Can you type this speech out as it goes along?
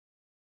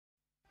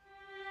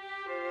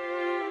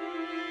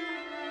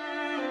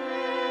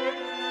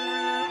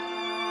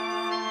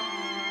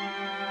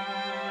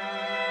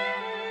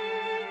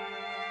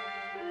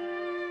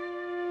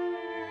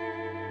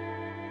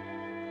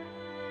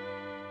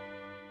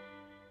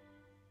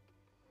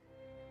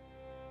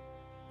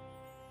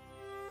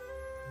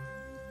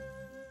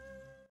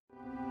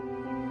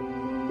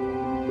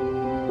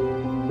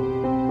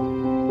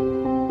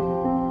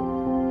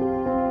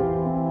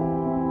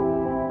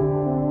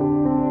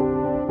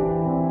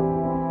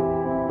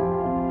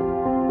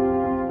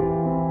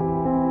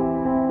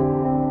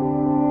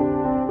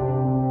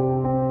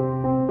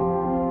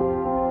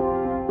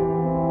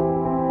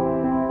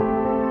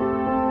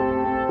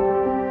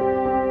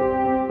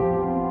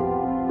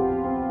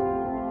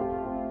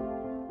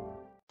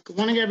Good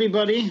morning,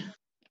 everybody.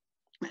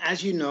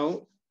 As you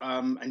know,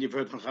 and you've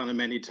heard from Hannah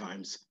many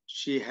times,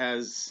 she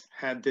has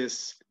had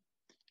this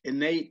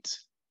innate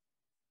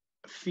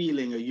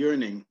feeling, a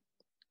yearning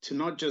to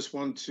not just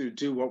want to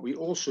do what we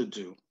all should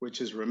do, which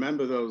is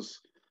remember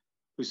those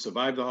who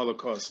survived the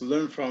Holocaust,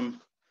 learn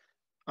from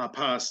our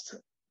past,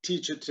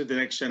 teach it to the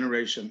next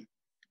generation.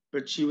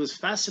 But she was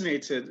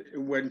fascinated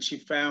when she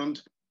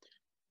found,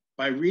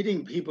 by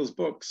reading people's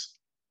books,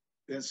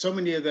 that so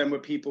many of them were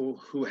people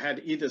who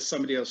had either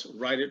somebody else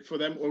write it for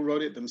them or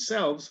wrote it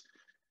themselves,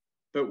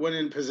 but weren't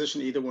in a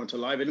position, either weren't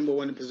alive anymore,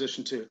 weren't in a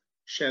position to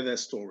share their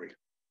story.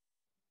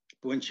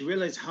 But when she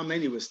realized how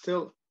many were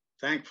still,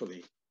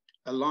 thankfully,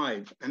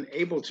 alive and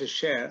able to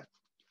share,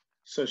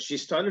 so she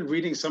started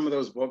reading some of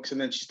those books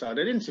and then she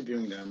started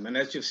interviewing them. And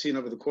as you've seen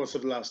over the course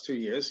of the last 2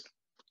 years,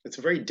 it's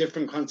a very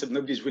different concept.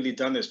 Nobody's really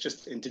done this,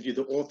 just to interview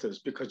the authors,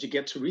 because you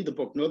get to read the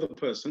book, know the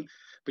person,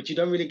 but you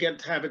don't really get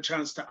to have a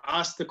chance to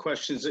ask the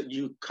questions that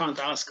you can't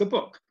ask a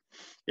book.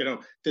 You know,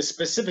 the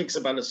specifics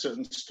about a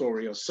certain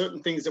story or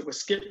certain things that were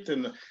skipped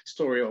in the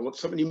story or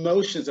certain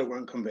emotions that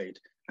weren't conveyed.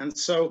 And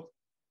so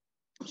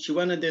she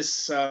went on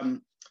this,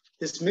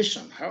 this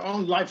mission, her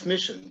own life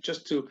mission,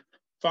 just to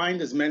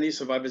find as many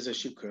survivors as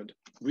she could,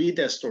 read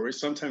their stories.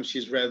 Sometimes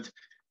she's read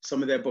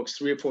some of their books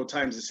 3 or 4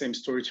 times, the same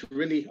story, to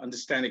really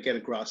understand it, get a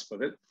grasp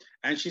of it.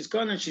 And she's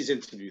gone and she's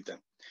interviewed them.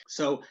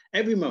 So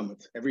every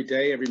moment, every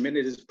day, every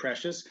minute is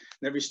precious,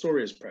 and every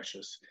story is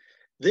precious.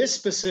 This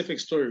specific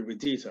story with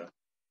Dita,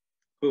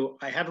 who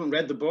I haven't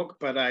read the book,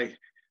 but I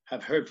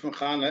have heard from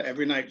Hannah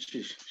every night.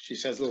 She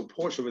says a little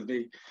portion with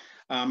me,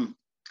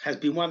 has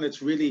been one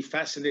that's really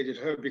fascinated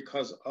her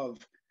because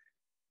of,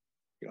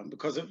 you know,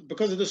 because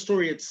of the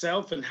story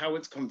itself and how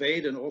it's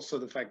conveyed, and also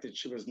the fact that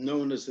she was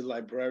known as the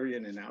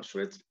librarian in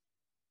Auschwitz.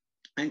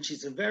 And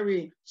she's a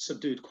very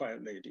subdued,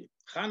 quiet lady.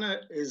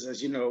 Hannah is,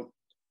 as you know,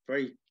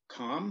 very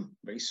calm,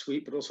 very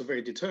sweet, but also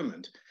very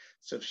determined.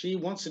 So if she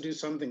wants to do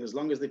something, as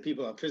long as the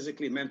people are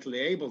physically, mentally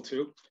able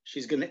to,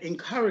 she's going to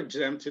encourage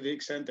them to the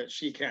extent that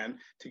she can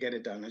to get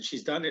it done. And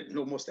she's done it, and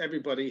almost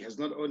everybody has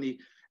not only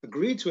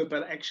agreed to it,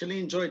 but actually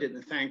enjoyed it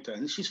and thanked her.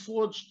 And she's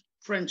forged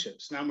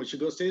friendships. Now, when she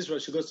goes to Israel,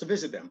 she goes to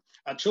visit them.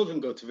 Our children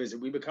go to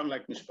visit. We become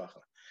like mishpacha.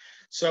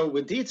 So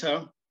with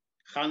Dita,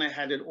 Hannah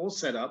had it all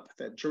set up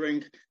that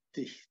during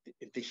the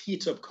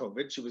heat of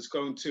COVID, she was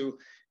going to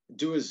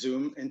do a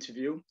Zoom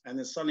interview. And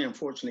then suddenly,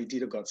 unfortunately,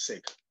 Dita got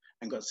sick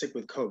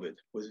with COVID,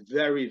 was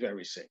very,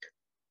 very sick,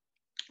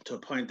 to a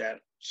point that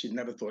she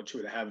never thought she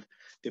would have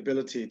the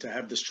ability to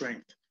have the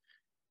strength,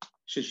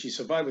 should she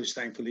survive, which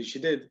thankfully she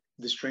did,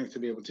 the strength to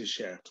be able to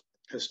share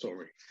her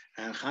story.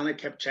 And Hannah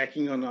kept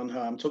checking on her.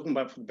 I'm talking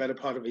about for the better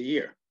part of a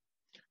year.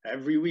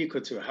 Every week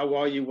or two, how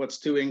are you, what's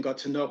doing, got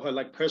to know her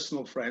like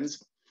personal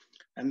friends.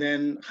 And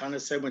then Hannah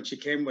said when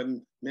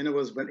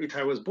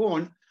Itai was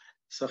born,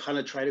 so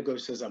Hannah tried to go,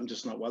 says, I'm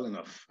just not well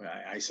enough.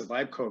 I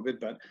survived COVID,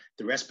 but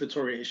the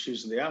respiratory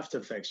issues and the after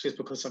effects, just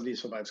because somebody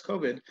survives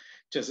COVID,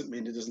 doesn't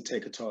mean it doesn't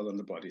take a toll on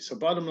the body. So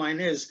bottom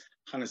line is,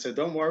 Hannah said,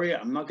 don't worry,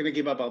 I'm not gonna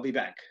give up, I'll be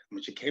back.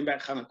 When she came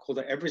back, Hannah called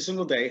her every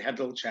single day, had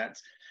little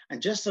chats.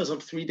 And just as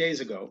of 3 days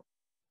ago,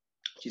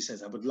 she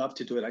says, I would love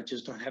to do it, I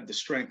just don't have the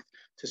strength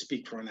to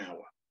speak for an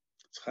hour.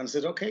 So Hannah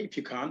said, okay, if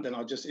you can't, then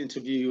I'll just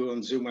interview you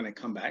on Zoom when I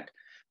come back.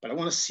 But I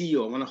want to see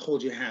you, I want to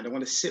hold your hand, I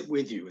want to sit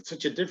with you. It's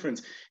such a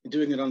difference in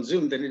doing it on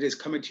Zoom than it is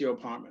coming to your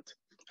apartment.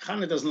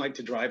 Hannah doesn't like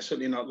to drive,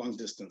 certainly not long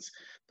distance.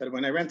 But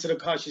when I rented a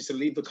car, she said,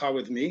 leave the car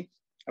with me.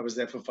 I was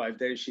there for 5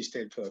 days. She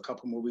stayed for a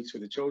couple more weeks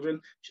with the children.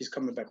 She's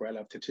coming back right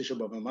after Tisha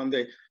B'Av on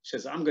Monday. She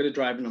says, I'm going to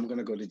drive and I'm going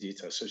to go to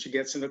Dita. So she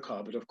gets in the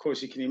car. But of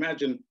course, you can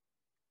imagine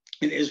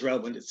in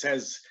Israel, when it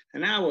says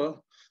an hour,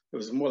 it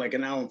was more like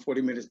an hour and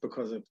 40 minutes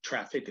because of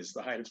traffic. It's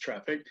the height of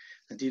traffic.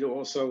 And Dita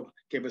also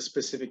gave a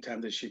specific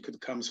time that she could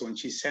come. So when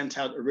she sent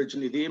out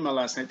originally the email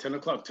last night, 10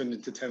 o'clock, turned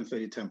into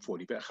 10:30,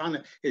 10:40. But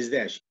Hannah is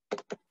there.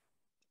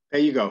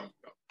 There you go.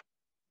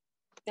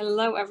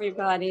 Hello,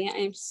 everybody.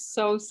 I'm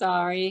so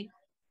sorry.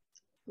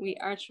 We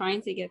are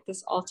trying to get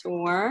this all to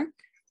work.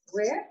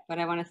 But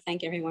I want to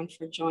thank everyone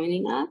for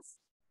joining us.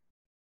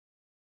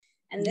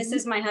 And this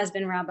is my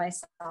husband, Rabbi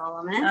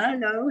Solomon.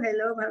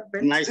 Hello,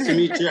 husband. Nice to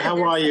meet you.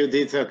 How are you,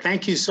 Dita?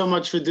 Thank you so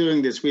much for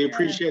doing this. We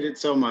appreciate it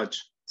so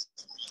much.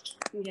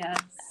 Yes.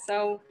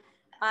 So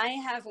I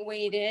have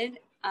waited,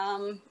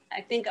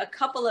 I think, a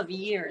couple of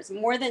years,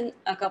 more than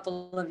a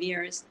couple of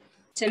years,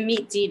 to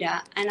meet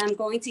Dita. And I'm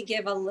going to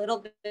give a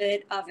little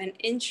bit of an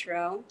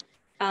intro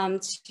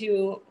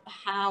to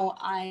how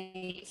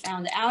I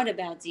found out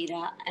about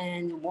Dita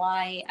and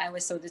why I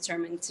was so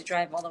determined to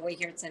drive all the way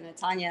here to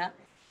Netanya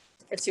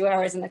for 2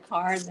 hours in the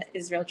car in the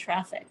Israel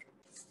traffic.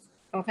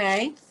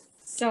 Okay,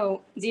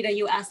 so Dita,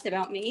 you asked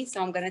about me,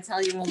 so I'm going to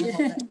tell you a little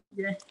bit.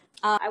 Yeah.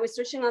 I was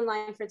searching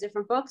online for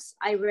different books.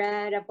 I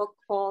read a book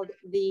called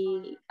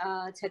The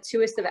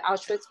Tattooist of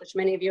Auschwitz, which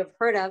many of you have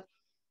heard of.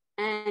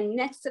 And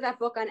next to that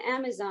book on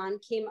Amazon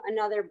came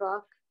another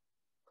book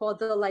called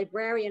The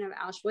Librarian of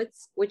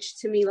Auschwitz, which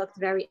to me looked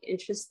very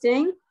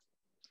interesting.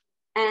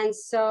 And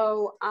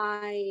so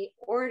I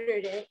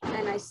ordered it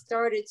and I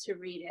started to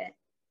read it.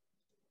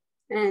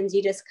 And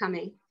Dita's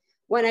coming.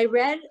 When I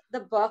read the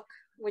book,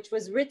 which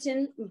was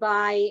written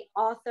by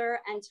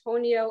author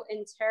Antonio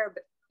Interbe,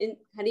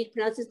 how do you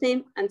pronounce his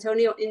name?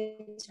 Antonio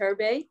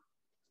Interbe.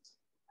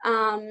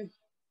 I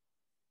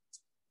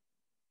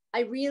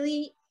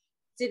really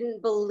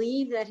didn't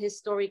believe that his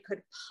story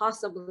could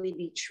possibly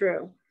be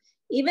true.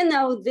 Even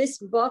though this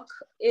book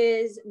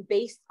is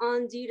based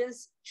on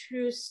Dita's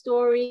true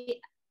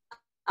story,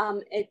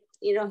 it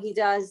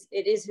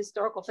is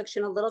historical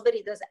fiction a little bit.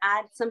 He does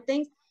add some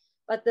things,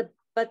 but the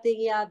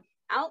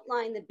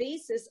outline, the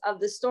basis of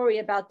the story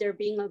about there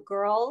being a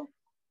girl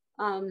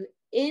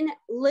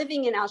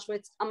living in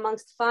Auschwitz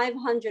amongst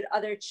 500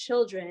 other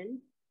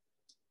children,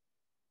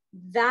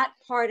 that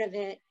part of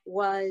it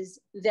was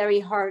very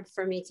hard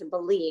for me to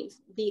believe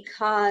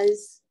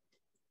because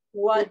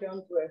what They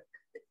don't work.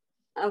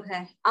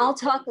 Okay, I'll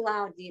talk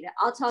loud, Dita.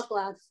 I'll talk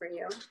loud for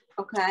you.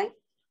 Okay.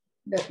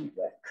 Doesn't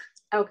work.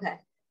 Okay.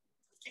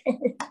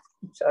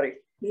 Sorry.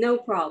 No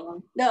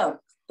problem. No,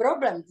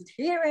 problem with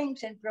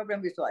hearings and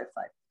problem with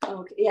Wi-Fi.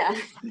 Okay, yeah.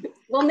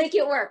 We'll make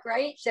it work,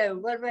 right? So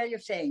what were you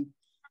saying?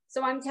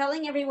 So I'm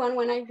telling everyone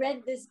when I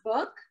read this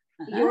book,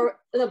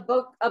 the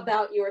book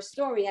about your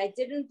story, I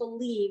didn't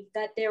believe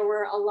that there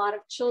were a lot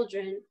of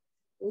children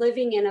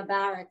living in a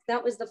barrack.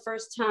 That was the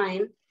first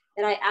time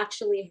that I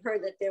actually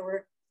heard that there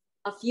were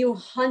a few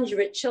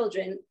hundred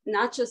children,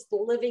 not just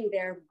living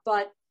there,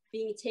 but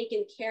being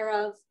taken care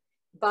of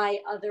by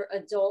other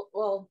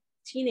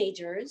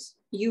teenagers,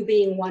 you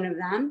being one of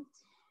them.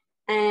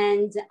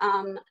 And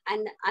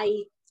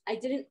I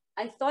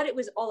thought it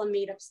was all a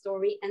made up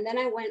story. And then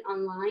I went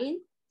online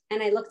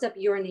and I looked up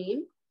your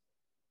name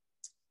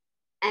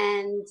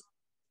and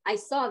I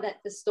saw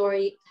that the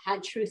story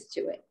had truth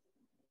to it.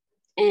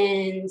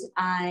 And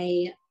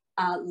I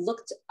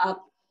looked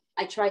up,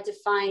 I tried to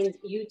find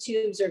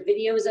YouTubes or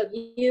videos of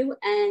you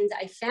and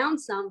I found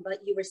some,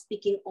 but you were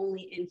speaking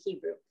only in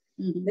Hebrew.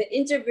 Mm-hmm. The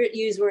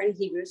interviews were in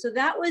Hebrew. So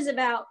that was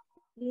about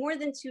more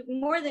than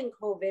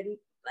COVID,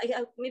 like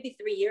maybe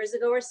 3 years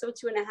ago or so,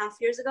 2.5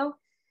 years ago.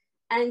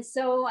 And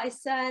so I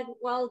said,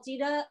 well,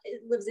 Dita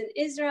lives in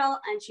Israel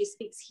and she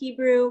speaks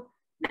Hebrew.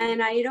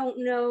 And I don't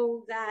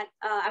know that,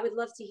 I would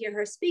love to hear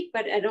her speak,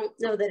 but I don't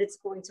know that it's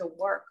going to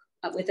work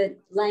with a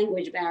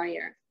language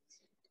barrier.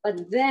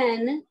 But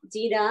then,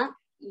 Dita,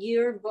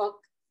 your book,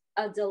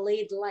 A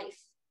Delayed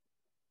Life,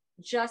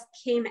 just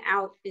came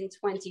out in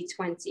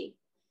 2020.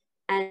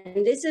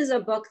 And this is a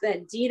book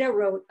that Dita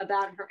wrote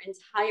about her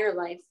entire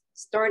life,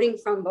 starting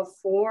from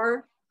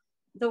before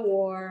the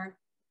war,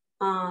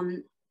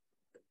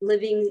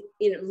 living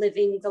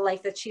the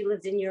life that she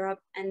lived in Europe,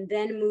 and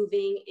then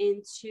moving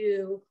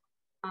into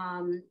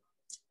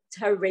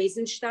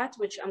Terezen,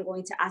 which I'm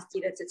going to ask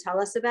Dita to tell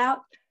us about.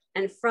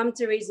 And from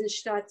Terezen,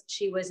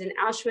 she was in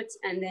Auschwitz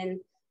and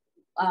then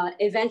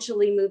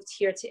eventually moved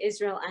here to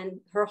Israel. And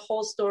her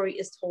whole story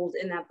is told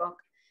in that book.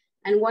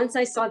 And once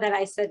I saw that,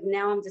 I said,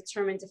 now I'm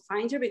determined to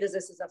find her because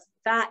this is a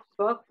fat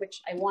book,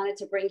 which I wanted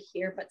to bring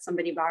here, but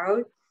somebody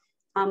borrowed.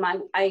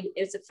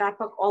 It's a fat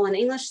book all in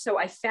English. So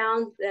I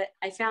found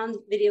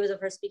videos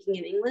of her speaking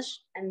in English.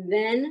 And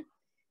then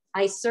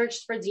I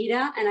searched for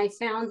Dita and I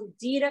found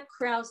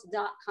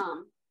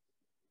ditakraus.com.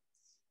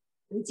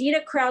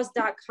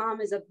 Ditakraus.com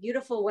is a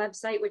beautiful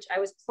website, which I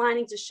was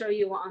planning to show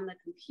you on the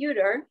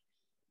computer,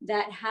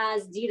 that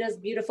has Dita's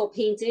beautiful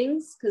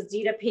paintings, because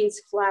Dita paints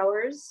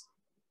flowers,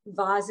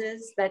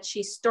 vases that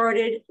she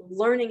started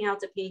learning how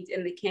to paint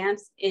in the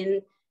camps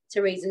in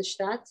Terezen.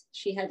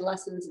 She had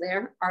lessons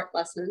there, art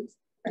lessons.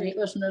 Right? It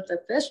was not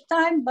the first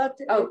time, but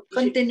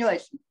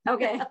continuation.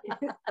 Okay.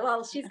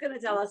 Well, she's going to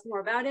tell us more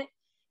about it.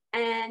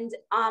 And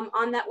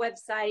on that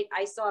website,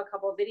 I saw a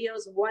couple of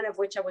videos, one of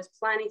which I was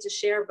planning to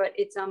share, but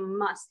it's a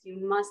must.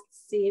 You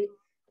must see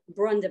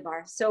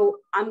Brundebar.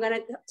 So I'm going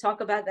to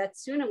talk about that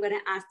soon. I'm going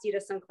to ask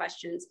Dita some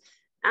questions.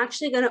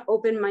 Actually going to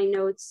open my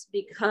notes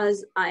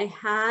because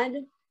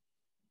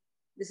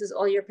this is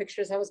all your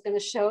pictures I was going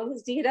to show,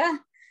 Dita.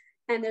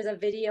 And there's a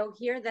video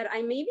here that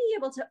I may be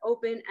able to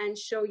open and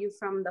show you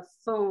from the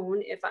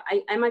phone. If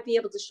I might be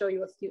able to show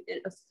you in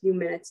a few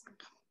minutes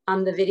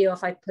on the video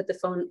if I put the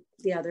phone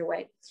the other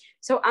way.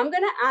 So I'm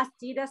going to ask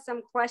Dita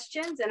some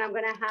questions and I'm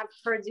going to have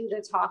her do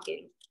the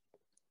talking.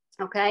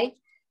 Okay.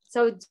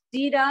 So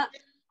Dita,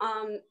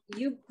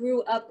 you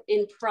grew up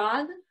in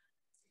Prague.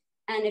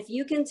 And if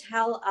you can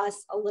tell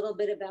us a little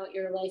bit about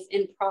your life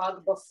in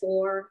Prague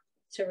before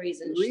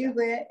Terezen. We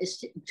were a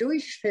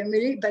Jewish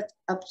family, but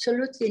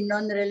absolutely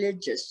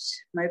non-religious.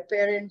 My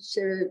parents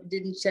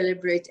didn't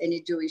celebrate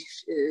any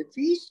Jewish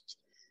feast.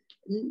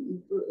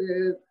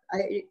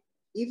 I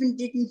even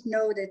didn't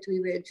know that we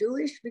were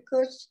Jewish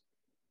because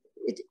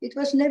it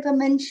was never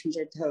mentioned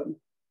at home.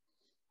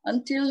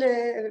 Until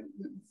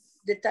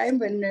the time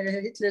when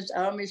Hitler's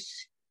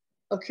armies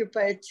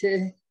occupied,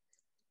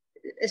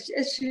 a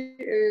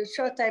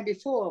short time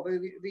before,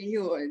 we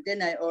knew,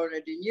 then I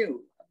already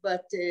knew.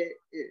 But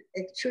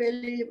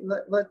actually,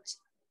 what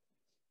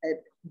I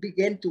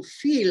began to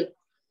feel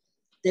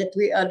that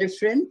we are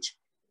different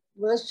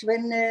was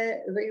when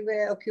we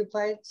were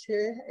occupied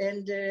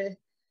and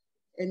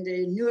And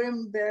the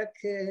Nuremberg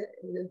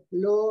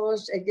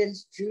laws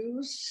against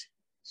Jews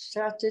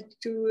started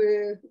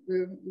to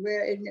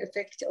were in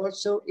effect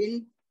also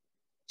in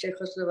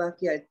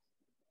Czechoslovakia,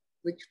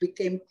 which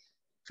became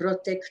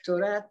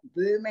Protektorat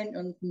Böhmen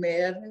und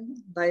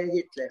Mähren by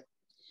Hitler.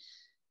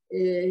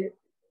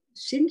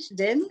 Since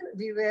then,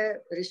 we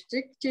were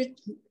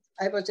restricted.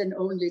 I was an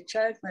only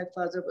child. My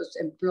father was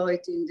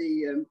employed in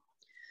the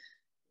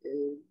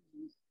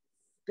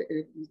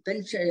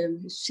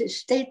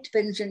State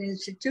Pension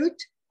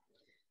Institute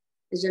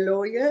as a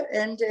lawyer,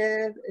 and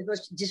it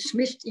was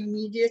dismissed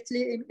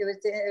immediately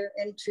with the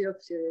entry of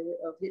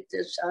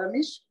Hitler's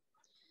armies.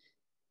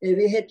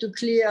 We had to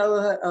clear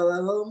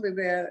our home. We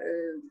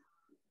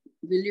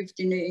lived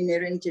in a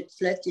rented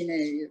flat in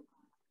a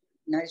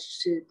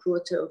nice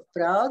quarter of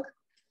Prague,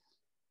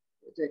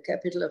 the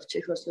capital of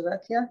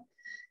Czechoslovakia,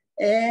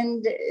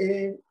 and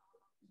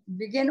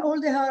began all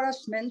the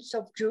harassments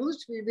of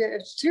Jews. We were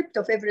stripped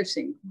of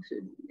everything.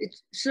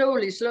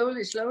 Slowly,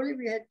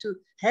 we had to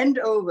hand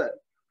over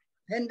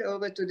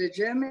to the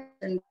Germans,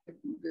 and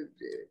the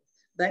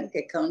bank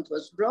account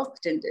was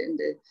blocked, and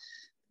the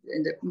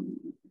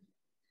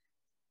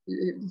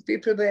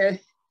people were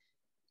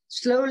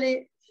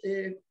slowly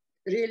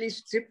really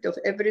stripped of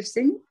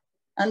everything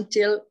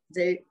until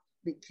they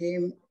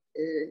became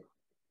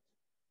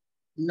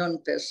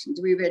non-persons.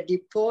 We were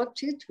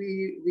deported.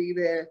 We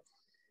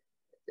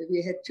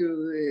had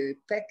to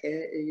pack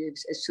a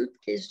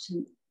suitcase.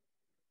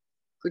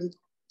 Couldn't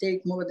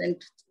take more than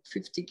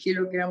 50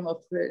 kilograms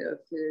of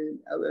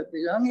our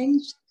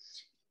belongings.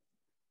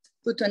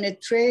 Put on a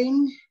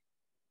train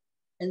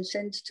and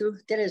sent to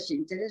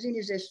Terezín. Terezín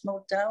is a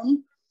small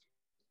town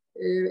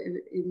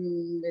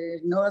in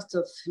the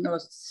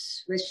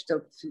northwest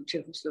of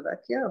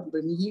Czechoslovakia,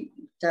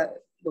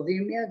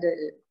 Bohemia,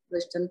 the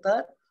western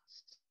part.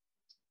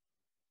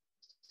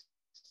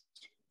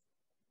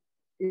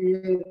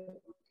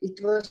 It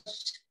was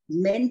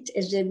meant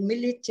as a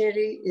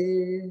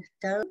military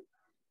town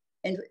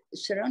and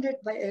surrounded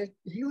by a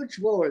huge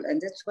wall,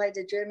 and that's why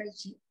the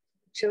Germans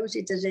chose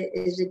it as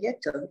a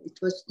ghetto. It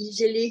was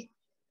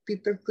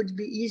people could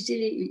be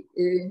easily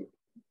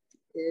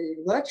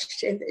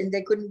watched, and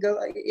they couldn't go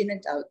in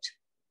and out.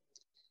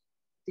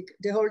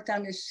 The whole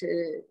town is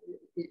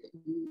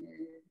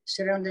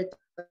surrounded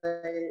by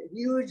a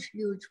huge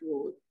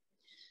wall.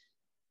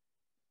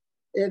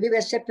 We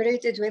were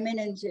separated, women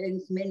and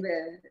men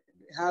were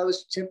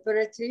housed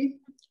separately,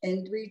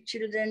 and we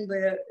children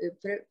were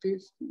had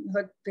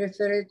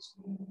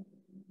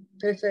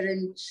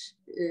preference.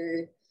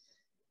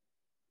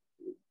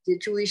 The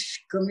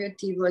Jewish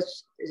community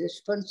was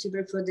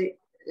responsible for the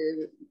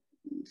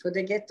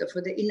ghetto,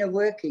 for the inner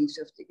workings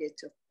of the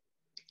ghetto.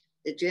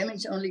 The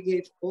Germans only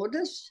gave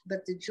orders,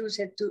 but the Jews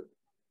had to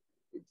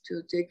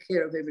take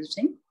care of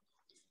everything.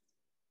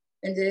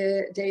 And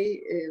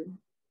they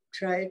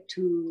tried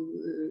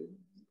to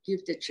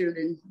give the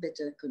children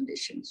better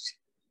conditions.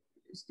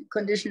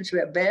 Conditions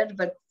were bad,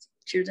 but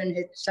children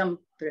had some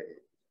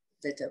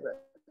better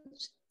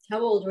ones. How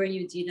old were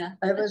you, Dita?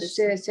 I was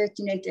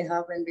 13 and a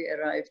half when we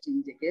arrived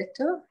in the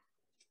ghetto.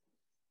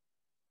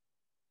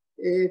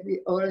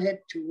 We all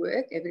had to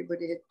work,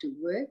 everybody had to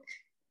work.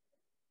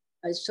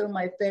 I saw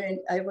my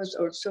parents, I was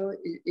also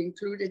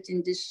included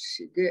in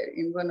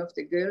in one of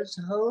the girls'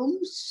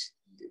 homes,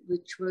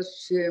 which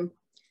was a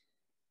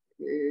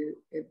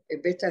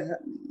better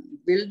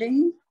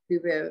building. We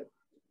were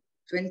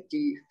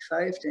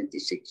 25,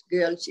 26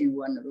 girls in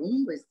one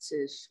room with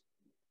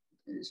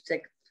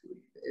stacked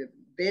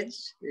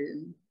beds,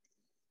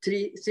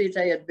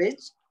 three-tiered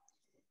beds,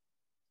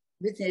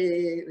 with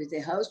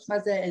a house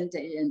mother and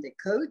a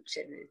coach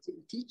and a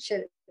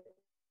teacher.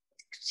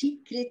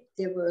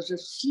 There was a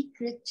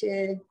secret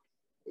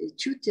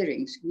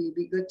tutorings.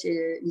 We got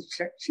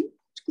instruction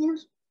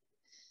schools,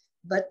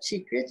 but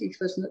secret.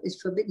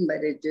 It's forbidden by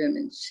the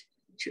Germans.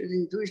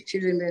 Jewish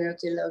children were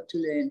not allowed to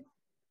learn.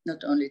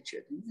 Not only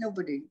children,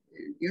 nobody.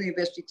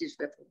 Universities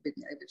were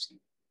forbidden, everything.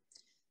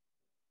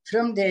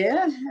 From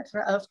there,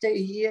 after a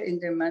year in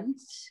the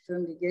month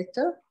from the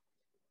ghetto,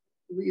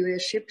 we were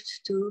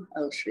shipped to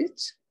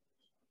Auschwitz.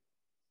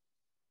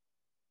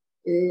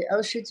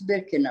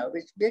 Auschwitz-Birkenau,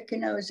 which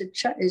Birkenau is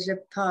a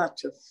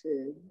part of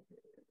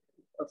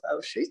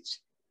Auschwitz.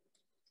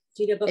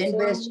 And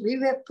we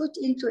were put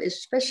into a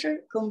special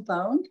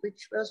compound,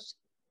 which was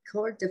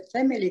called the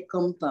family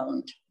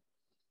compound.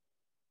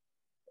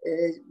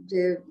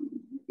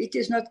 It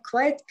is not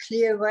quite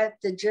clear what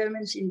the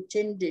Germans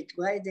intended,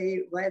 why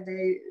they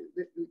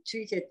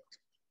treated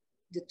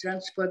the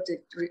transport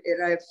that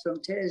arrived from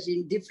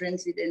Terezín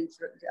differently than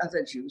the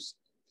other Jews.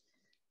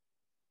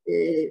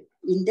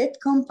 In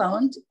that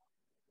compound,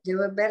 there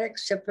were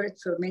barracks separate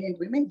for men and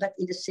women, but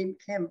in the same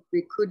camp.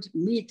 We could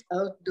meet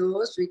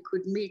outdoors, we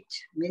could meet,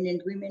 men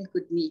and women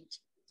could meet.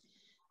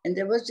 And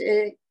there was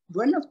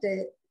one of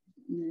the,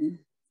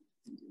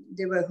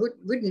 there were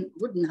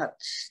wooden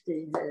huts.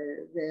 They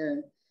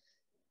were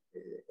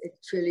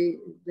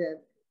actually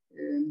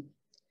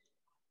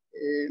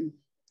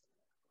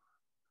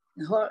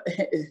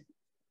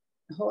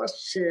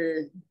horse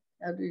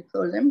how do you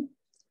call them?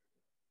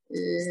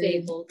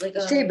 Stable, like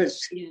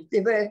stables. Yeah.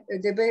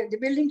 The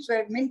buildings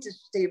were meant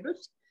as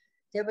stables.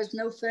 There was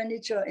no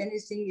furniture or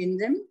anything in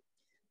them,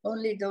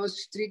 only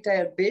those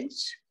 3-tier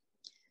beds.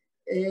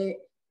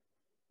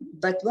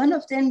 But one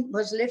of them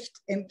was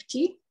left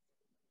empty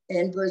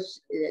and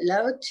was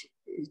allowed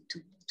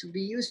to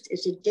be used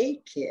as a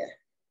daycare.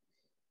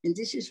 And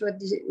this is what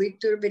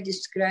Iturbe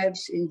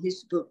describes in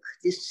his book,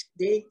 this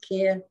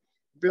daycare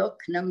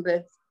block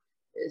number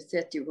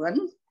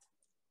 31,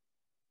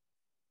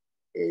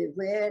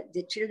 where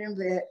the children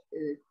were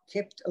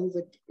kept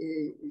over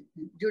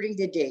during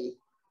the day.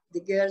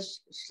 The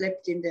girls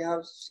slept in the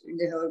house, in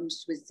the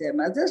homes with their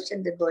mothers,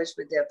 and the boys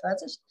with their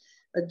fathers.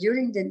 But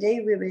during the day,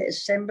 we were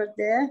assembled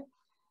there.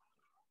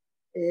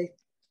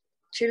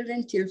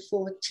 Children till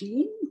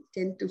 14,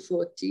 10 to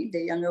 14,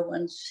 the younger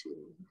ones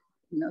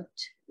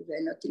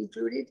were not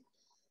included.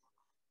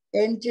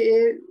 And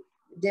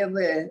there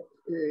were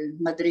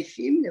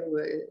madrichim, there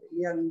were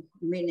young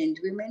men and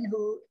women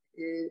who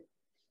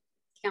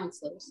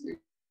counselors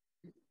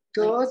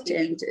taught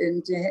and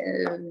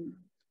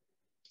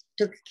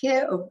took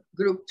care of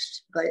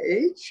groups by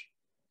age.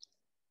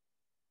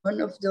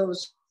 One of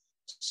those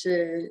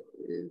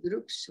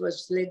groups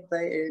was led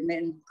by a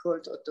man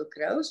called Dita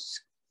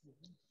Kraus.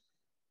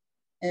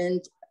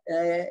 And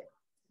the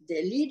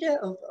leader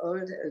of all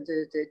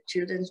the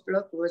children's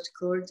block was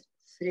called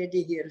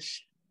Fredy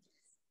Hirsch.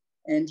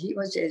 And he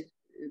was,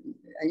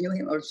 I knew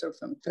him also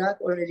from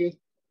Prague already,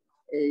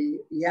 a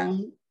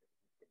young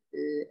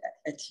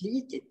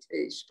athlete,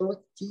 a sport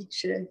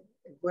teacher,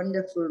 a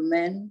wonderful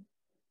man,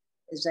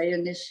 a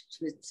Zionist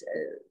with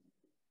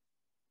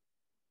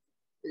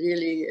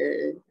really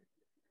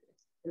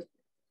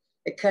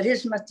a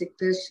charismatic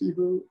person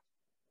who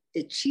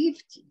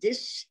achieved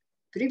this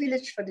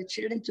privilege for the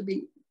children to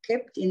be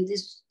kept in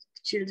this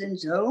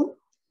children's home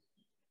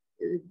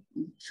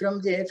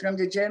from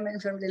the German,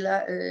 from the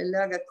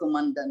Lager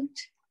commandant.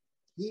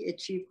 He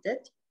achieved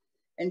that.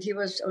 And he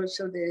was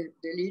also the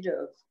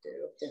leader of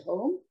the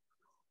home.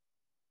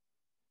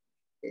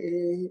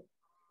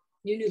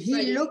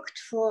 He looked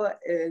for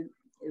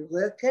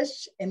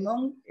workers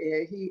among,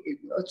 he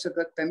also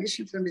got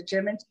permission from the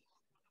Germans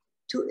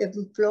to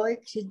employ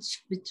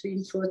kids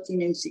between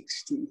 14 and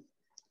 16.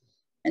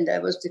 And I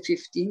was the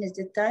 15 at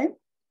the time,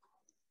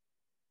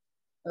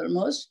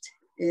 almost.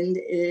 And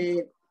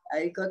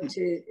I got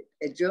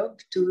a job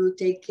to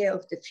take care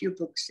of the few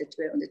books that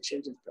were on the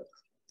children's block.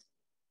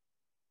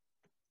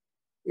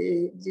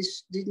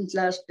 This didn't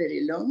last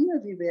very long.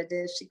 We were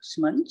there 6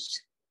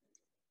 months.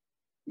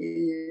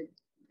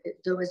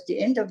 Towards the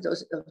end of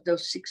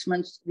those 6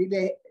 months, we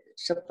were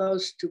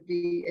supposed to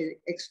be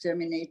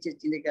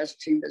exterminated in the gas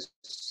chambers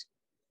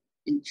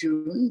in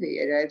June. We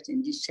arrived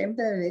in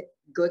December. We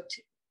got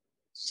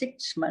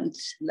 6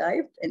 months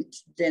life, and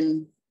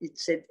then it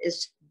said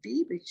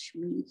SB, which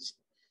means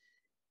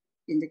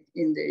in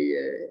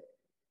the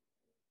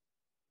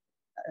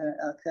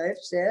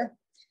archives there,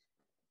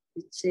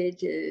 it said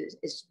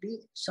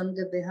SB,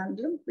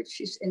 Sonderbehandlung,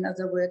 which is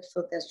another word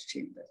for gas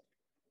chamber,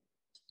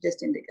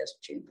 death in the gas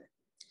chamber.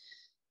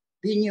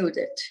 We knew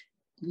that.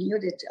 We knew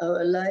that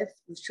our life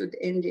should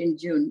end in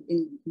June.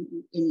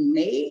 In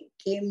May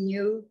came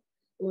new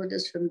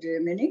orders from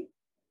Germany.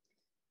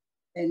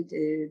 And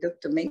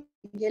Dr.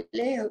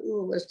 Mengele,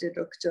 who was the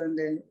doctor on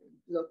the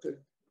local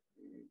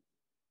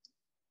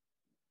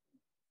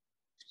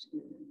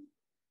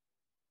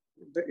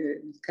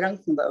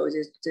Krankenbau,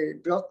 the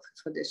block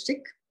for the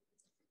sick,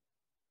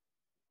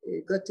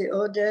 got the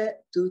order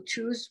to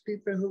choose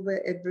people who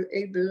were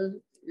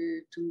able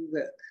to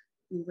work,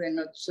 who were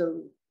not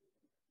so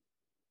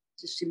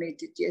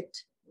decimated yet,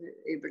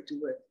 able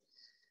to work.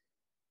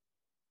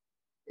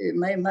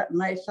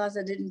 My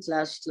father didn't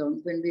last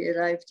long. When we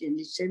arrived in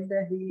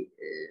December, he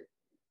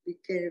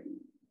became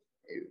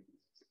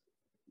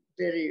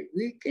very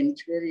weak and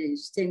very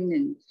thin,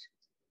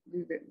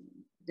 and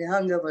the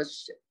hunger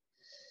was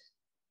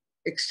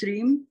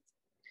extreme.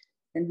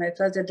 And my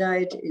father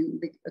died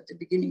at the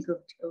beginning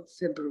of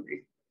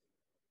February.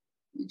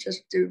 He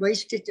just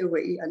wasted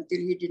away until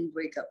he didn't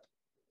wake up.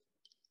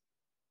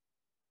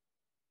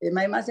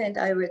 My mother and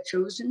I were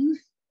chosen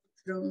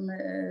from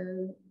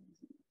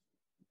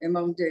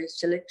among the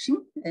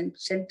selection and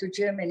sent to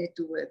Germany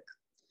to work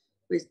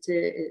with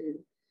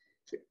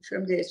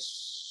from the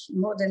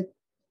more than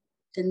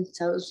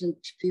 10,000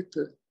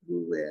 people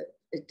who were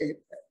at the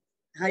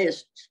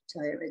highest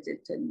time, at the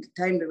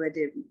time where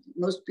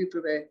most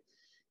people were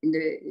in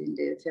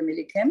the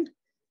family camp.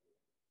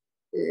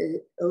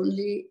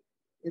 Only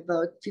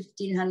about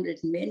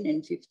 1,500 men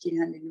and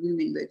 1,500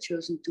 women were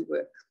chosen to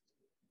work.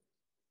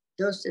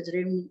 Those that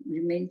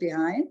remained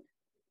behind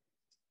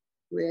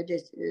were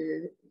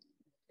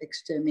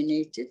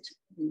exterminated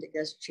in the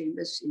gas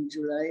chambers in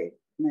July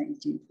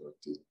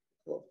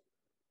 1944.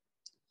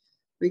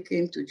 We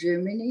came to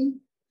Germany.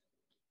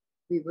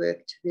 We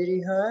worked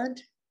very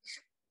hard.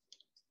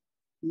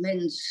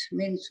 Men's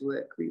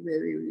work. We were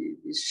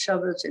with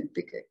shovels and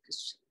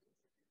pickaxes.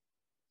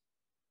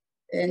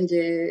 And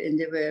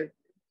there were,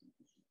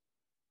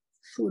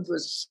 food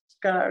was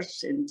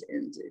scarce and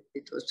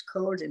it was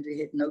cold and we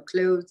had no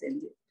clothes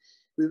and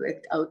we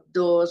worked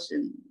outdoors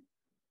and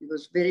it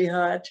was very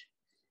hard.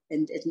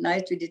 And at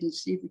night we didn't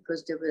sleep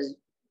because there was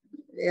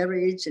air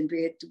raids and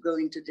we had to go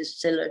into the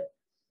cellar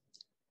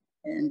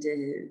and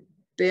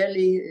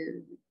barely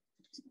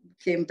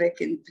came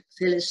back and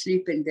fell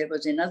asleep and there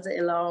was another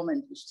alarm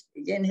and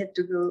we again had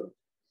to go.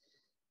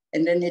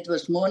 And then it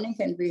was morning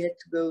and we had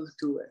to go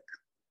to work.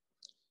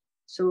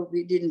 So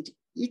we didn't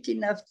eat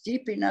enough,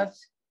 sleep enough,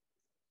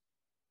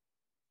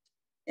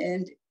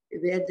 and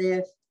we were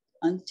there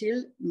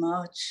until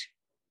March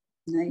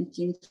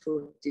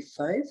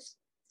 1945,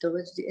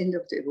 towards the end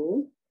of the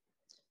war.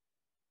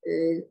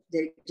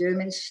 The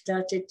Germans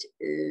started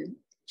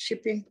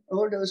shipping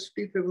all those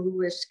people who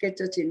were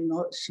scattered in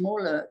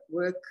smaller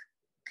work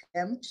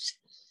camps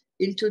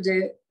into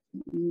the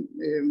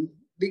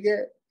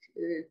bigger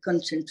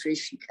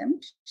concentration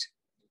camps.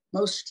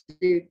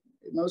 Mostly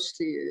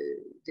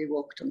they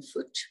walked on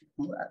foot,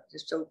 the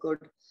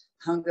so-called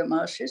hunger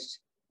marches.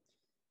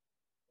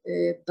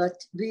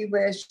 But we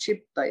were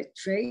shipped by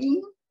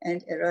train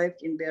and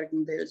arrived in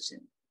Bergen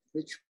Belsen,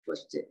 which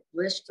was the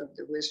worst of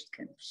the worst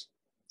camps.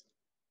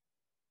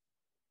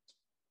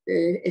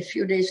 A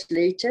few days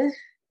later,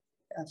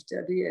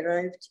 after we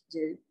arrived,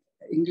 the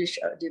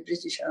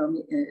British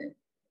Army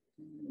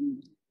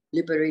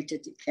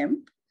liberated the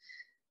camp,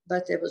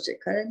 but there was a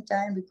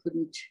quarantine. We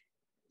couldn't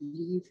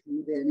leave.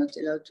 We were not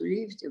allowed to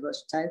leave. There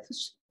was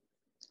typhus.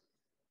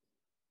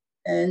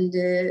 And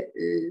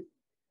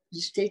we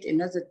stayed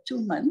another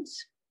 2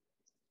 months.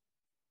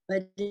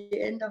 By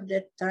the end of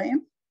that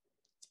time,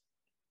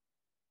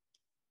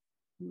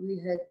 we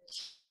had,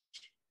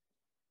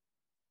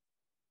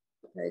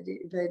 by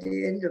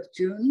the end of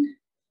June,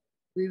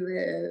 we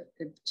were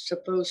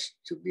supposed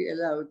to be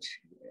allowed,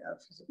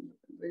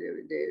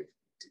 the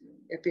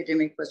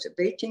epidemic was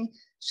abating,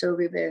 so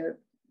we were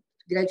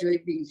gradually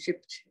being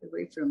shipped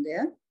away from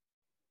there.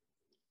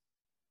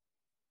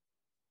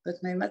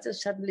 But my mother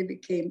suddenly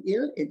became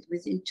ill and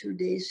within 2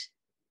 days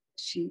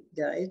she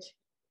died.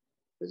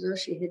 Although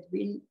she had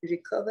been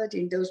recovered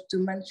in those 2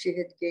 months, she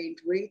had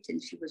gained weight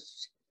and she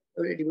was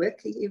already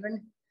working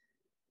even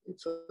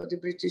for the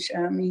British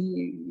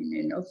Army in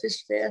an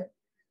office there.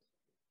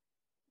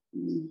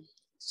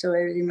 So I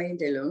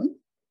remained alone.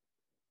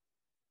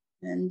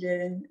 And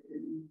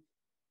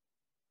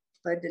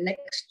by the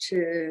next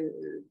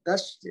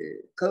bus,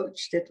 the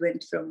coach that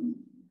went from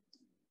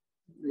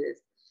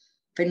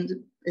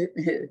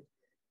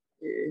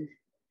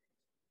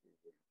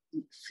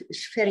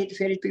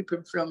ferried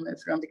people from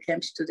the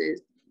camps to the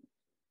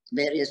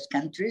various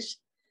countries.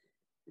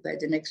 By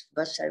the next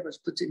bus, I was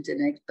put into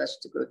the next bus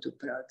to go to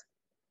Prague,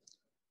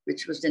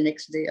 which was the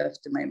next day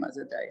after my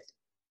mother died.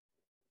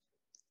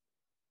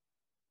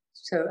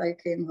 So I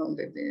came home,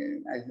 there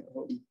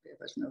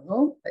was no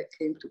home. I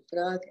came to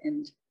Prague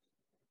and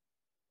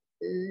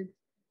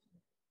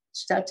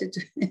started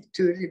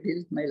to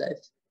rebuild my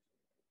life.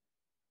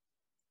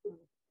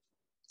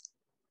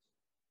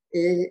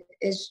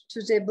 As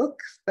to the book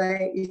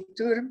by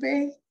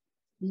Iturbe,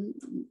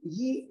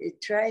 he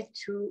tried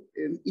to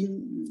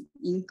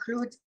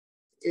include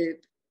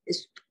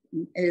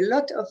a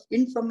lot of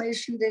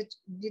information that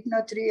did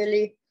not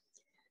really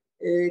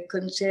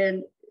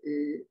concern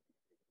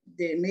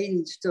the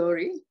main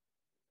story.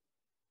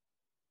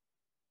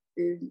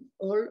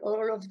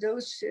 All of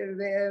those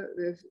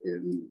were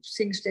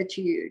things that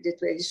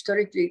were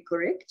historically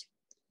correct,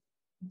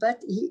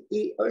 but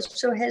he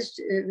also has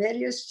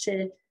various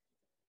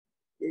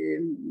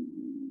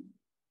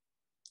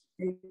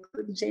I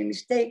couldn't say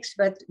mistakes,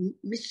 but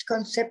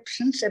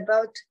misconceptions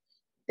about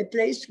a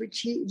place which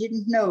he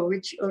didn't know,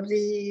 which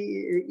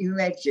only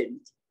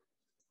imagined.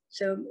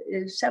 So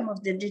some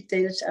of the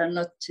details are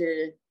not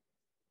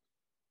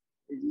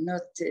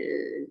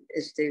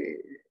as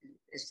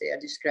they are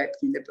described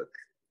in the book.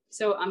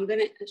 So I'm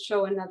going to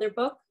show another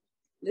book.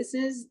 This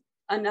is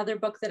another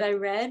book that I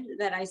read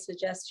that I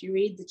suggest you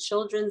read, The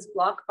Children's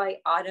Block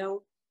by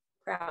Otto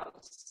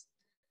Kraus.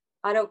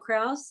 Otto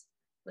Kraus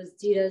was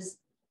Dita's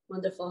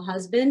wonderful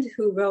husband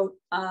who wrote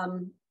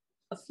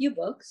a few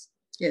books.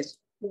 Yes.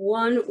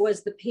 One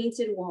was The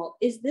Painted Wall.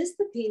 Is this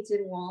The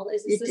Painted Wall?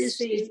 Is this the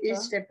same book? It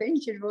is The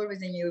Painted Wall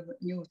with a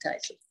new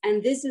title.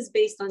 And this is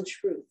based on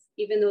truth,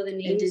 even though the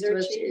names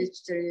are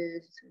changed?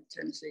 It's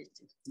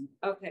translated.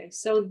 Okay,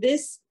 so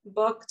this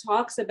book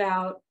talks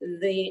about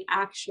the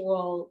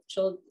actual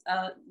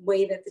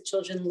way that the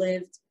children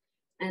lived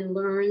and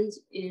learned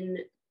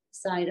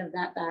inside of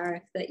that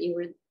barrack that you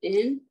were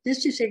in.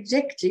 This is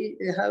exactly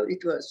how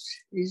it was.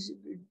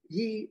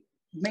 He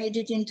made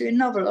it into a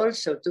novel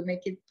also to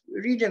make it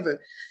readable.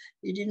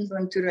 He didn't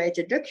want to write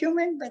a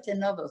document, but a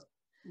novel.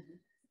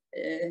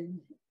 Mm-hmm.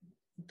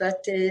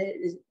 But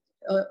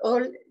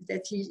all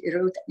that he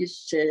wrote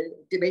is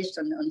based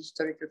on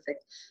historical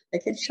fact. I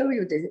can show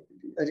you the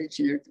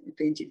original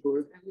Painted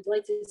Wall. I would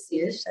like to see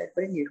Yes, I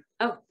bring you.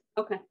 Oh,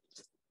 okay.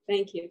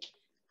 Thank you.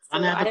 So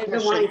I have a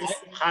question.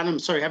 I'm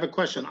sorry, I have a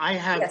question.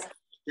 Yes.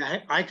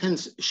 I can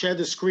share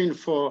the screen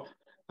for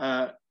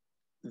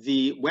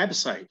the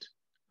website.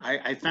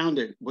 I found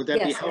it. Would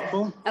that be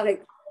helpful? Okay,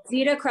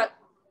 Dita Kraus.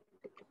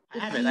 I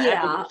have it.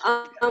 Yeah,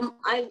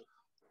 I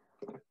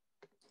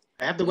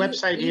have the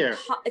website here.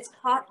 It's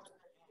hot.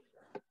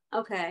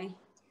 Okay.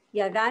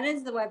 Yeah, that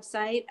is the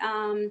website.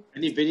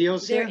 Any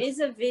videos there? There is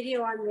a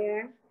video on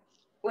there.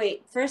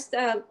 Wait, first,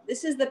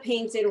 this is the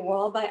painted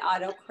wall by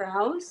Dita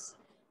Kraus.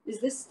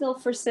 Is this still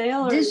for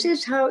sale? Or? This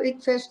is how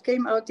it first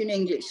came out in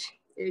English.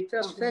 It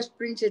was first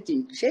printed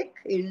in Czech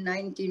in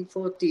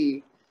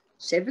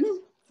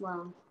 1947.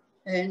 Wow.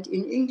 And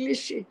in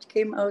English, it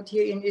came out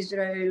here in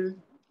Israel.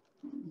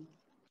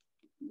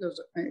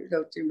 I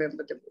don't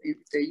remember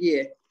the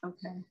year.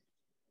 Okay.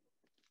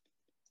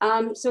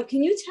 So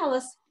can you tell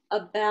us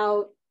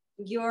about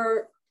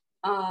your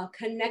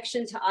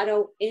connection to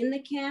Otto in the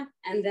camp,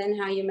 and then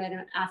how you met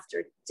him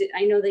after?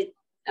 I know that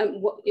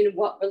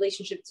what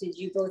relationship did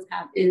you both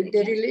have? In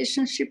the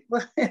relationship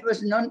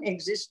was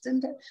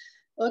non-existent.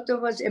 Otto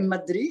was a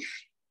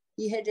madrich.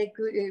 He had a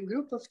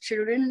group of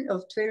children,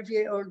 of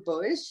 12-year-old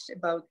boys,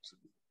 about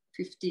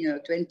 15 or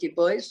 20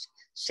 boys,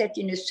 sat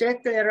in a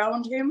circle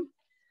around him.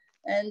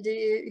 And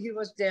he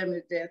was there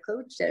with their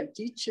coach, their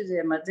teacher,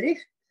 their madrich.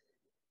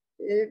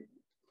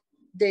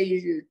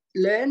 They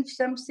learned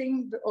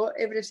something, or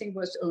everything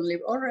was only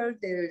oral.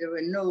 There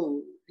were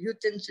no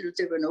utensils,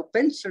 there were no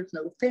pencils,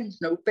 no pens,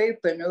 no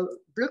paper, no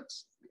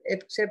books,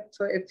 except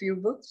for a few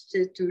books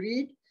to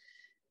read.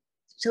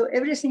 So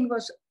everything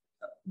was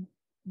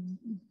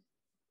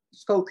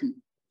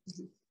spoken.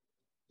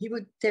 He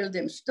would tell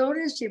them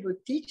stories, he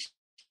would teach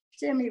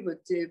them, he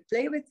would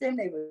play with them,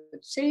 they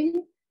would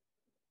sing.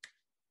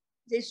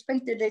 They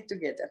spent the day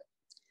together.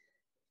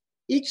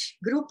 Each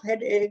group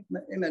had a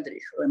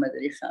madrich or a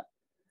madricha.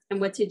 And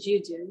what did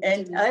you do?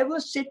 And I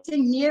was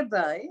sitting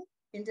nearby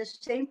in the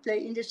same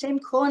place, in the same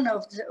corner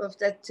of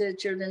that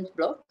children's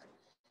block.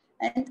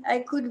 And I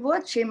could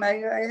watch him. I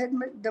had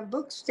the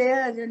books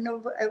there. I don't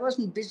know, I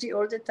wasn't busy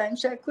all the time,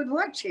 so I could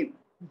watch him.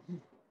 Mm-hmm.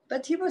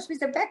 But he was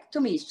with the back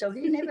to me, so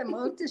he never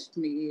noticed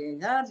me. He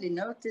hardly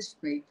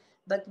noticed me.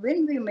 But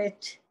when we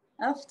met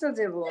after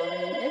the war,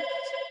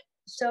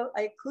 so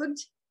I could,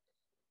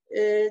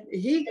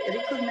 he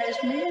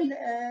recognized me,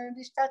 and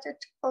we started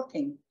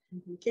talking.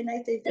 Mm-hmm. Can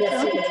I take that?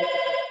 Yes, okay.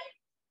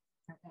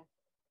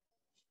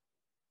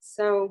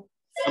 So,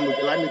 would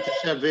you like me to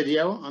share a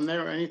video on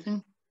there or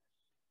anything?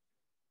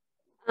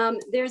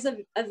 There's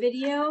a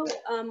video,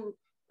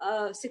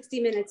 60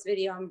 minutes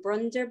video on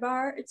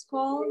Brunderbar, it's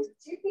called.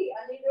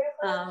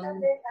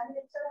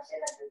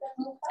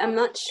 I'm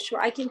not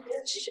sure. I can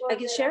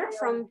share it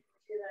from.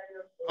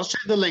 I'll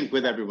share the link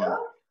with everyone.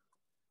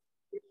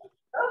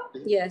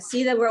 Yeah,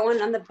 see the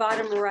one on the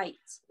bottom right.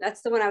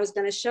 That's the one I was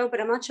going to show,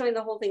 but I'm not showing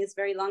the whole thing. It's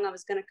very long. I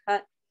was going to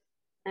cut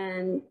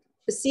and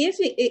see if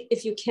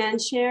you can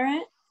share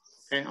it.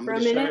 Okay, I'm for a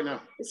minute. Share it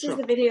now. This is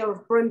the video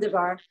of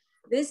Brundebar.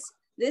 This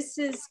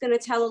is going to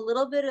tell a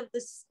little bit of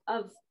this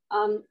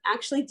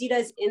actually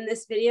Dita's in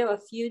this video a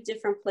few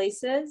different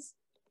places.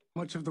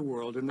 Much of the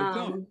world in the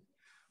dark.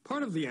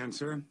 Part of the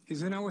answer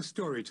is in our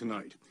story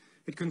tonight.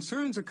 It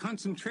concerns a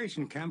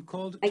concentration camp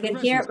called I can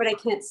hear it, but I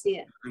can't see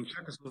it. In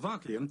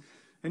Czechoslovakia,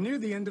 and near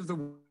the end of the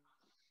war.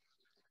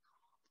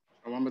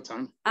 One more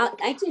time.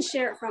 I can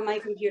share it from my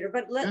computer,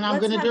 but I'm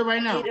going to do it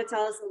right now. Dita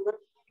tell us a little.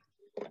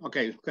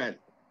 Okay, go ahead.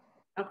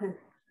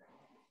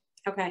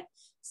 Okay.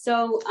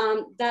 So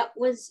that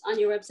was on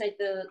your website,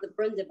 the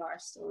Brundebar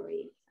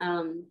story.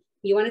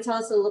 You want to tell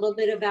us a little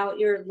bit about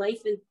your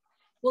life, and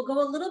we'll go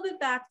a little bit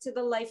back to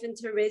the life in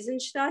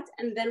Theresienstadt,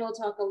 and then we'll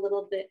talk a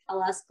little bit.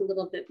 I'll ask a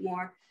little bit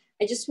more.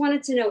 I just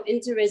wanted to know, in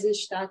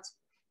Theresienstadt,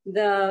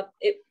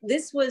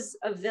 this was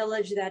a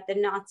village that the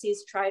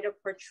Nazis tried to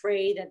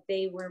portray that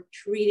they were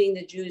treating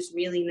the Jews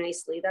really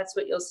nicely. That's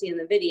what you'll see in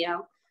the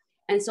video.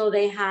 And so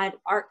they had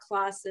art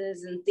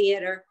classes and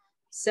theater.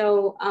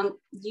 So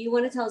do you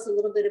want to tell us a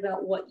little bit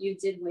about what you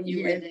did when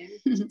you were there?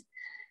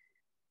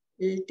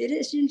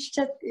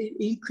 Theresienstadt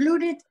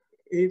included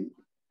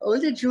all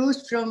the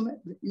Jews from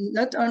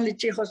not only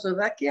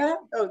Czechoslovakia,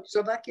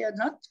 Slovakia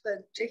not,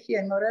 but Czechia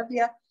and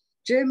Moravia,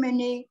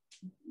 Germany,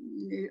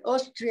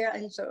 Austria,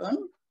 and so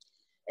on.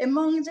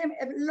 Among them,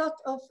 a lot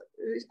of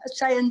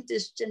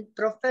scientists and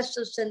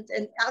professors and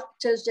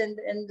actors and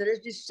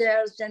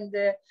regisseurs and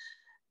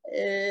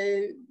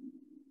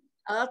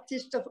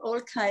artists of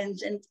all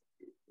kinds. And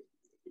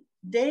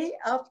they,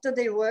 after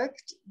they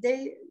worked,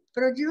 they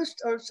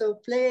produced also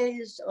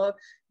plays, or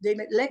they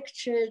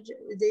lectured.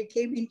 They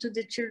came into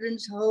the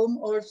children's home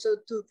also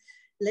to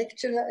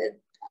lecture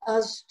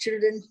us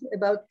children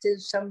about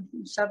some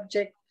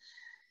subject.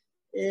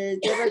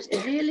 There was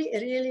really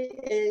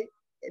a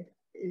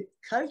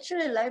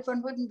cultural life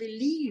one wouldn't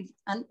believe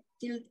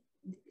until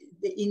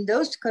in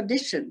those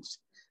conditions,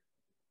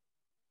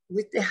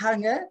 with the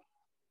hunger,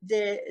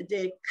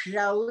 the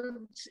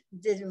crowds,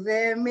 the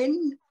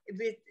vermin,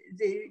 with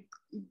the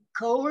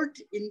cold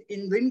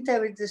in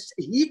winter, with this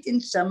heat in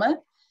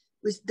summer,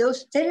 with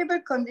those terrible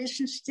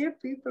conditions, still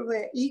people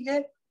were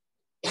eager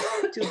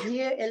to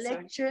hear a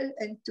lecture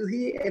and to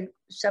hear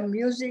some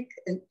music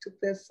and to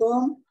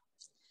perform.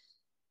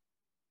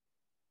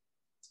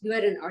 You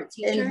had an art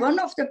teacher? And one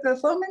of the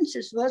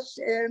performances was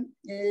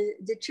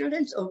the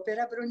children's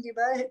opera,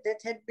 Brundibar,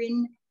 that had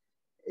been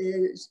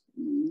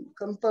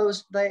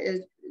composed by a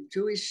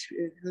Jewish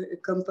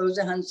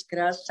composer, Hans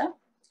Grasser.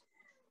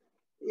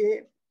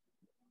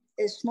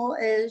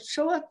 A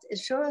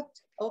short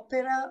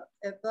opera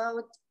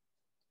about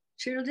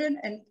children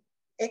and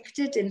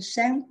acted and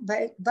sang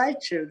by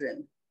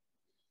children.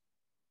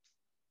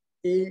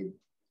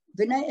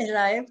 When I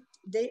arrived,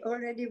 they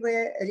already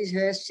were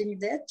rehearsing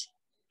that,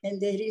 and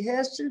the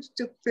rehearsals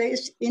took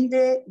place in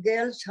the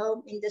girls'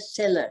 home in the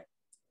cellar.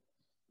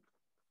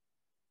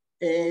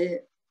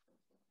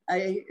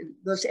 I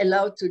was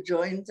allowed to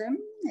join them,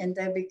 and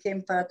I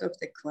became part of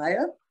the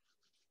choir.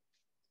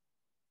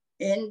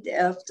 And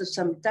after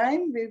some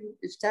time,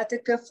 we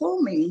started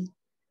performing.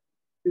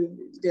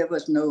 There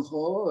was no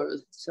hall,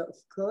 so of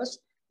course,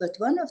 but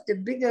one of the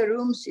bigger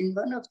rooms in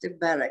one of the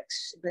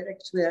barracks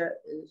were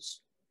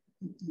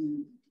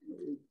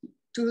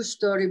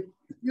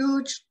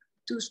huge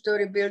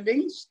two-story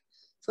buildings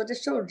for the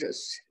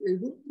soldiers.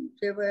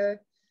 There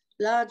were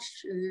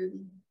large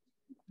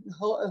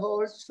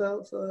halls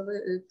for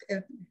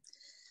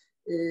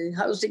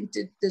housing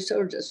the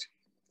soldiers.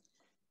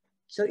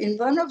 So in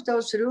one of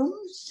those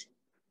rooms,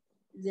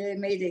 they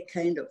made a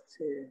kind of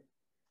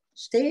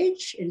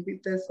stage, and we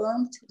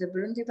performed the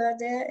Brundibar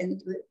there,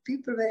 and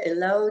people were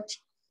allowed.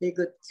 They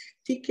got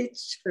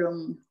tickets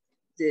from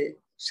the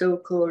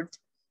so-called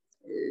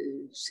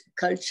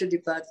culture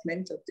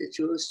department of the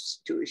Jewish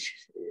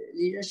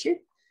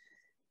leadership.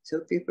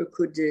 So people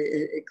could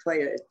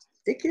acquire a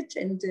ticket,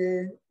 and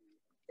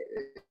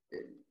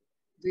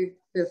we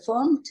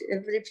performed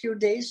every few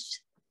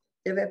days.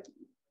 There were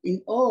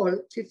in all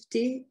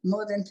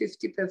more than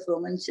 50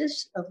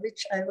 performances, of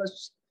which I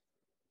was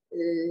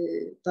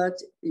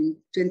part in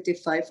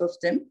 25 of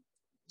them.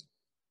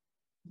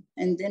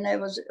 And then I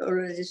was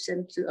already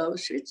sent to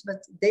Auschwitz,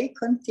 but they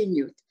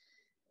continued.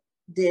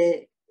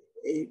 The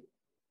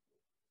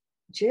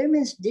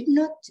Germans did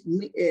not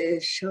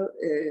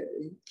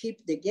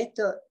keep the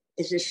ghetto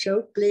as a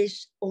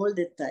showplace all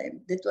the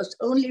time. That was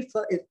only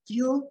for a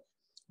few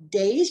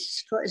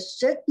days for a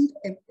certain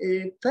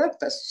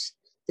purpose.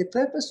 The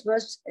purpose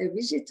was a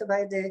visit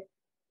by the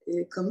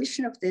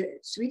commission of the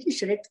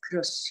Swedish Red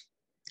Cross.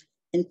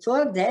 And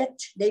for that,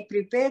 they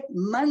prepared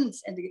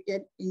months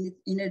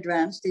in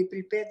advance. They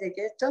prepared the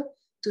ghetto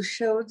to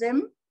show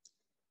them.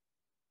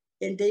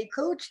 And they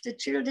coached the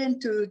children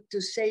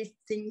to say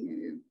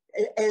things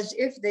as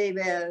if they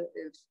were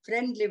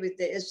friendly with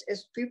the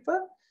SS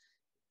people.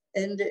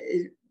 And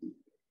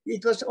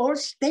it was all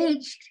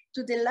staged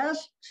to the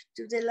last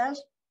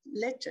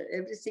letter.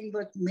 Everything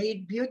was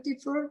made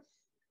beautiful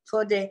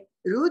for the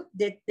route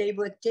that they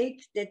would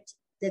take that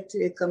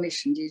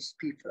commissioned these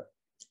people.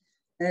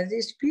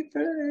 These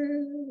people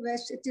were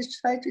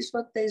satisfied with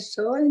what they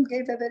saw and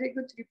gave a very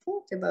good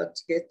report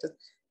about ghetto.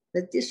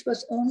 But this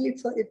was only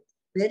for a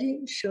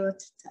very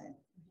short time,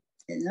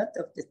 and not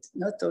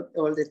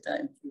all the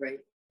time. Right,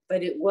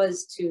 but it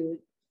was to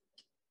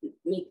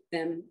make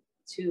them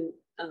to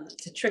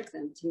trick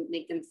them, to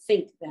make them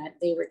think that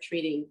they were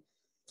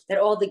that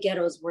all the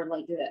ghettos were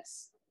like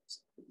this.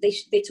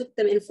 They took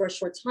them in for a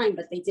short time,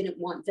 but they didn't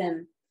want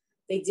them.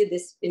 They did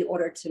this in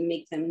order to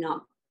make them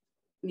not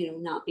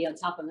be on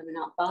top of them and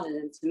not bother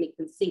them, to make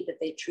them think that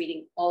they're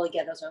treating all the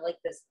ghettos are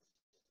like this,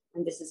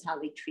 and this is how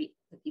they treat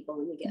the people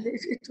in the ghetto.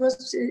 It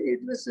was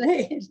like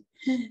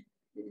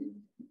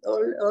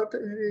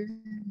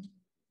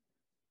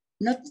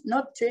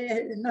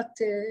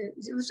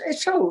it was a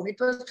show. It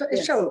was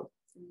a show.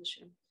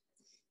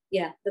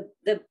 Yeah,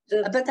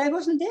 but I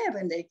wasn't there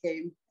when they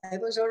came. I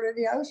was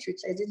already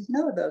Auschwitz. I didn't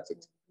know about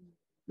it.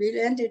 We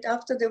learned it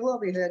after the war.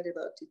 We heard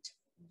about it.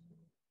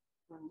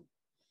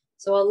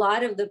 So a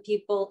lot of the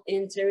people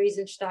in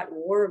Theresienstadt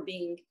were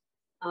being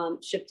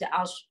shipped to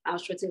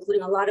Auschwitz,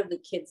 including a lot of the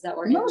kids that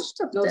were most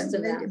of them.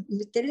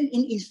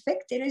 In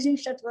fact,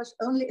 Theresienstadt was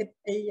only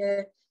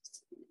a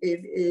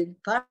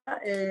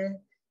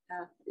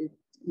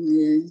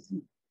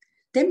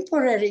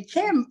temporary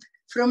camp.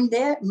 From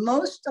there,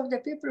 most of the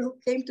people who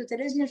came to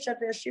Theresienstadt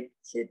were shipped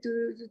to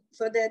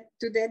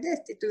their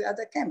death to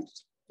other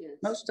camps. Yes.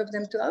 Most of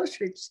them to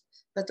Auschwitz,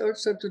 but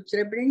also to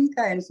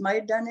Treblinka and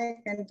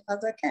Majdanek and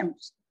other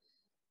camps.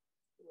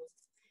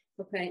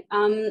 Okay,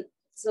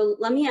 so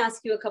let me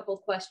ask you a couple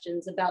of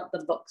questions about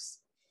the books.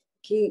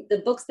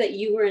 The books that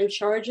you were in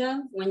charge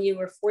of when you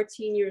were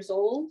 14 years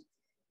old,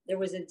 there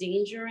was a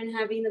danger in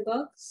having the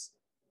books,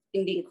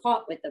 in being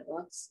caught with the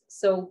books.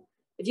 So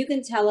if you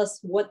can tell us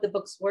what the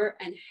books were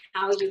and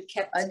how you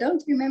kept. I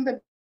don't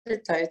remember the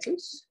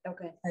titles.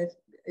 Okay.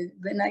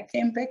 When I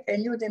came back, I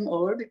knew them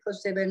all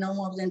because there were no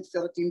more than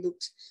 14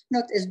 books.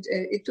 Not as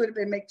it would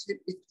make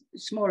it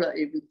smaller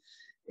even.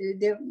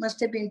 There must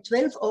have been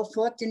 12 or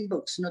 14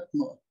 books, not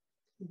more.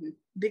 Mm-hmm.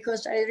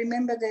 Because I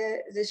remember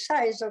the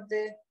size of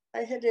I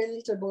had a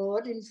little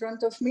board in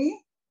front of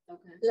me,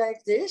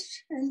 like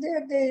this, and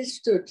there they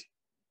stood.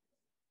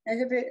 I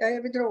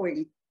have a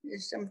drawing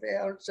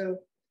somewhere also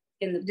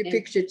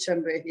depicted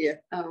somewhere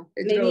here. Oh,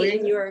 A maybe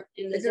drawing,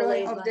 in the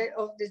drawing delayed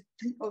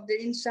of the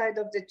inside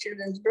of the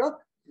children's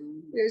block.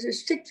 There's a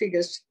stick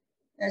figures,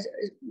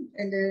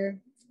 and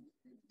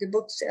the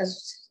books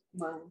as.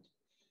 Wow.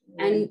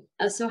 And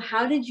so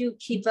how did you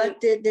keep?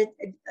 But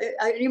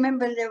I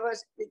remember there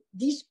was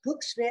these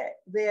books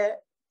were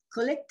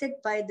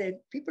collected by the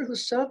people who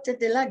sorted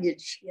the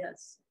luggage.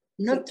 Yes.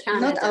 Not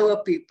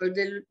our people.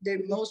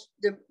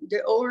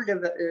 The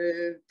older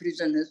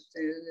prisoners,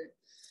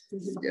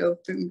 who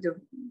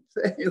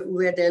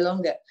were there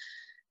longer.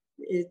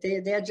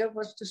 Their job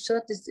was to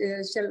sort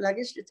the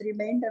luggage that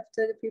remained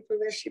after the people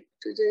were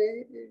shipped to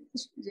the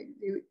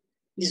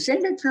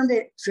descended from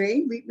the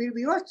train.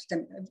 We watched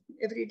them.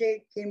 Every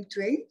day came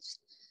trains.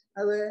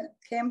 Our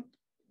camp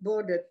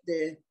bordered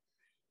the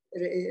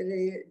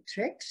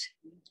tracks.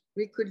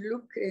 We could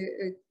look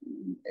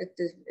at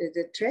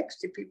the tracks.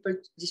 The people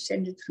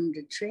descended from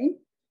the train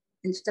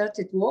and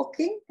started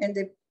walking, and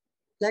the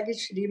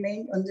luggage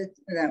remained on the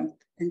ramp.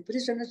 And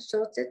prisoners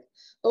sorted,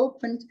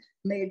 opened,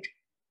 made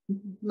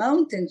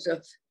mountains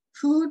of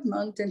food,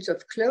 mountains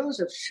of clothes,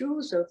 of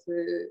shoes, of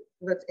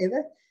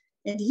whatever.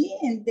 And here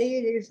and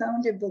there they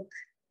found a book.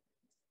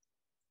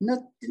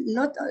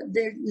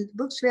 The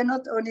books were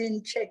not only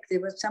in Czech,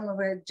 some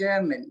were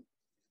German.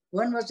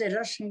 One was a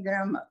Russian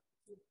grammar.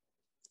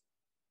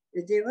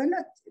 They were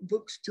not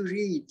books to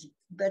read,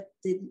 but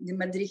the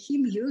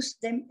madrichim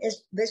used them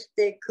as best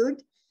they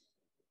could,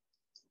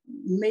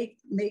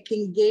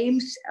 making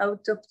games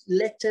out of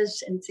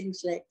letters and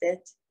things like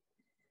that.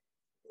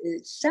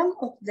 Some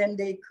of them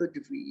they could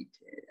read.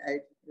 I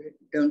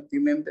don't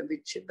remember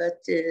which,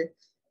 but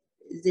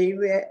they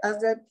were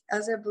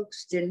other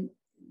books than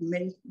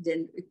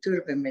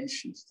Turbe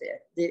mentions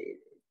there.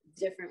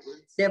 Different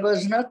ones. There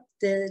was not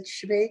the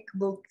Schweik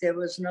book. There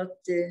was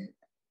not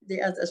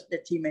the others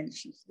that he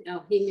mentions.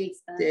 Oh, he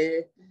makes that.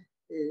 The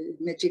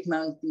Magic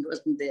Mountain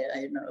wasn't there,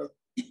 I know.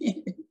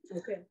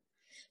 Okay.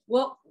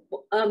 Well,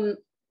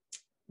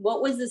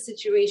 what was the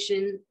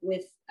situation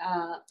with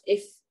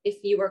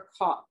if you were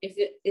caught, if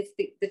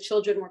the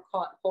children were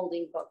caught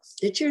holding books?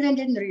 The children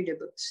didn't read the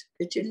books.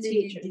 The children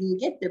didn't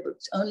get the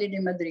books, only the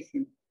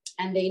madrichim.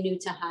 And they knew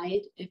to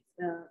hide if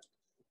the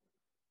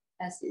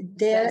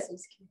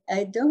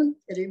I don't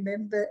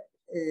remember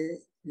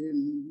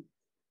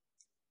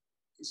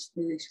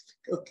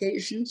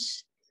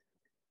occasions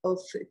of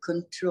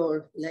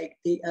control like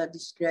they are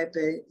described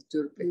by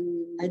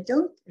Turbe. I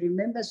don't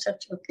remember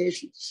such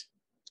occasions.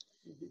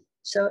 Mm-hmm.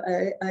 So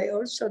I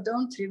also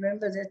don't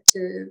remember that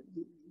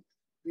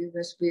we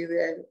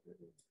were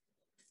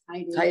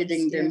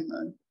hiding them.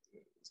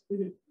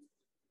 Mm-hmm.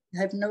 I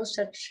have no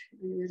such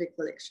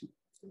recollection.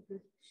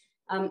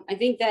 Mm-hmm. I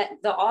think that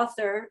the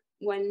author,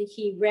 when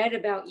he read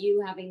about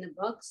you having the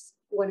books,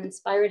 what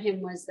inspired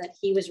him was that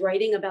he was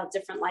writing about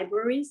different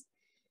libraries,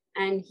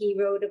 and he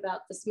wrote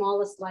about the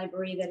smallest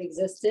library that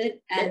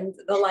existed and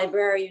the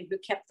librarian who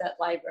kept that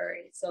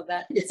library. So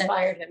that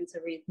inspired him to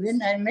read this.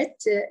 When I met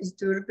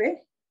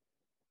Turbe,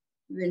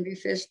 when we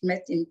first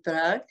met in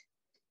Prague,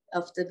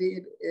 after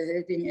we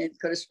had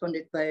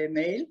corresponded by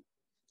mail,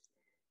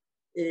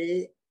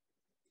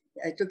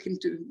 I took him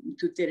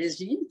to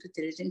Terezín, to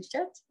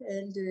Terezinstadt,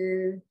 and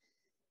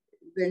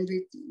when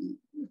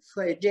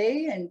for a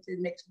day, and the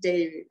next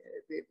day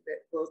we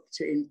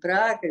walked in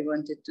Prague. I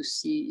wanted to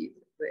see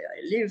where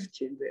I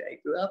lived and where I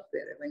grew up,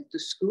 where I went to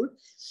school.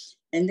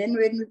 And then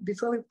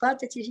before we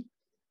parted,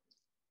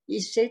 he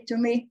said to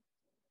me,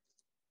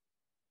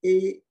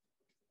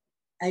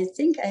 I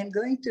think I'm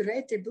going to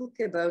write a book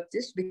about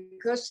this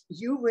because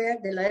you were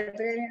the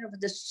librarian of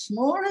the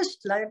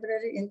smallest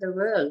library in the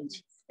world.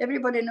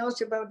 Everybody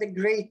knows about the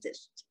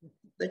greatest,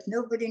 but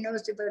nobody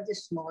knows about the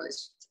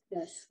smallest.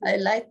 Yes. I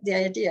liked the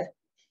idea.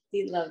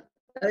 He loved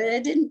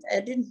it. I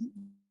didn't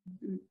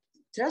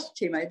trust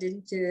him. I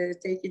didn't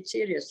take it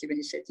seriously when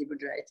he said he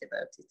would write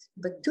about it.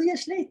 But 2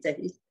 years later,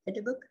 he had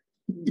a book.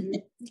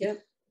 Mm-hmm.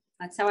 Yep.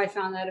 That's how I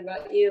found out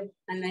about you.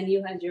 And then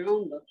you had your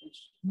own book,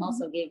 which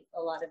also gave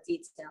a lot of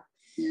detail.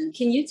 Yeah.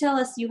 Can you tell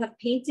us, you have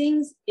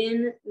paintings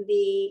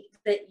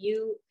that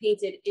you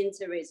painted in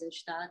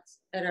Theresienstadt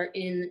that are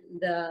in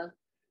the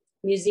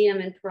museum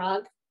in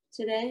Prague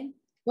today?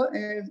 Well,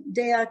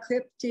 they are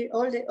kept,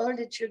 all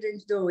the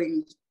children's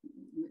drawings.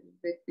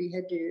 But we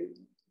had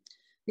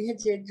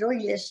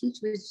drawing lessons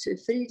with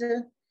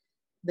Friedl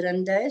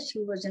Brandeis,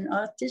 who was an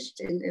artist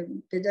and a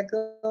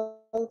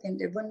pedagogue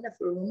and a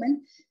wonderful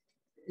woman.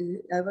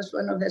 I was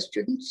one of her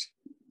students.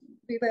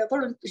 We were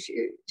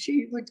volunteers.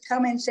 She would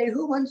come and say,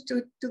 who wants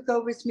to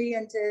go with me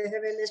and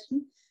have a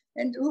lesson?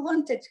 And who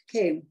wanted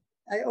came.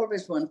 I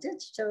always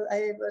wanted, so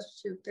I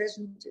was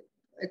present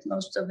at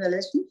most of her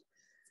lessons.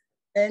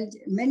 And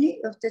many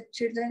of the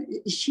children,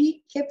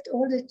 she kept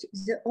all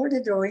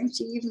the drawings.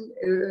 She even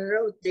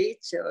wrote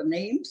dates or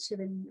names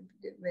when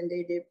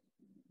they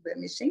were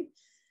missing,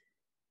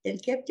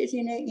 and kept it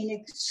in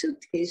a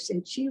suitcase.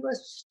 And she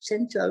was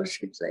sent to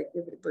Auschwitz like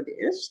everybody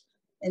else.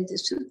 And the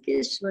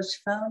suitcase was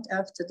found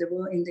after the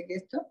war in the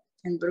ghetto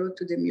and brought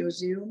to the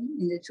museum,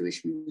 in the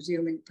Jewish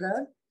Museum in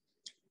Prague.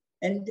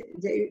 And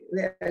they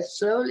were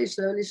slowly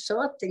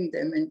sorting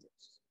them, and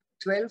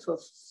 12 or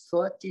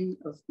 14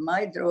 of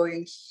my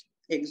drawings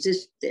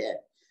exist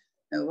there.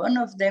 And one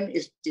of them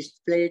is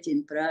displayed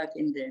in Prague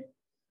in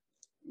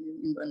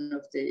one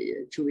of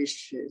the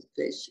Jewish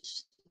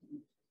places.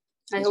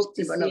 I hope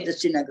to see it. One of the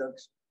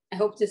synagogues. I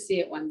hope to see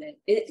it one day.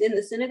 In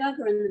the synagogue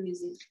or in the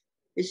museum?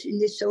 It's in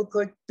the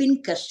so-called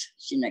Pinkas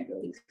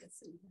synagogue.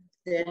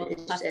 There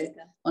is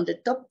on the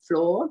top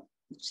floor,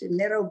 it's a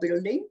narrow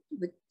building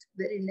with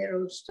very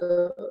narrow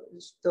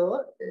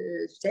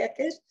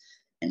staircase.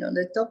 And on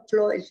the top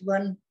floor is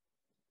one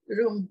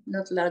room,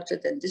 not larger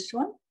than this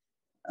one.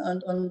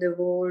 And on the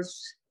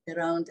walls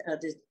around are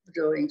the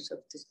drawings of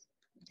the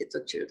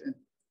ghetto children.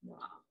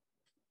 Wow.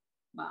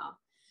 Wow.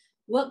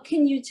 What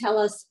can you tell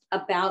us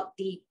about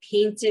the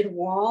painted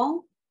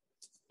wall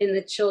in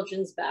the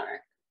children's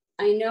barrack?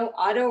 I know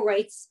Otto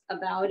writes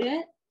about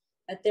it,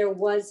 that there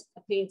was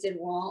a painted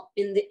wall.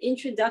 In the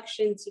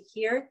introduction to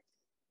here,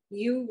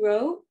 you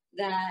wrote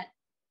that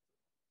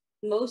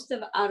most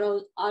of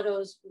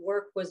Otto's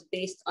work was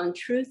based on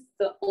truth.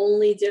 The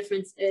only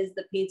difference is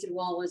the painted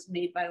wall was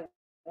made by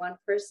one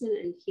person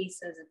and he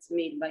says it's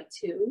made by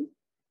two.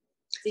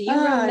 Do you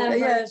remember?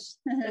 Yes.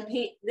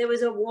 There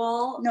was a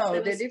wall. No,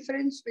 the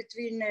difference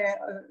between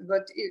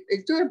what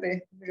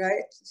Iturbe,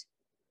 right?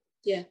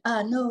 Yeah.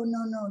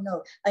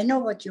 No. I know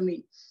what you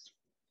mean.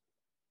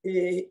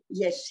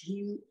 Yes,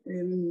 he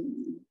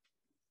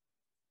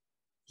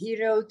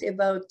wrote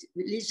about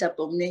Lisa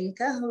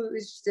Pomnenka, who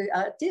is the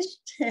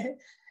artist,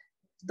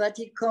 but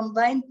he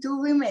combined two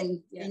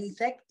women. Yes. In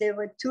fact, there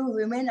were two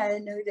women, I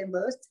know them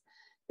both,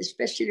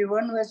 especially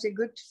one was a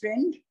good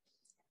friend.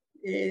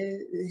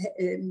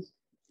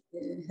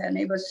 Her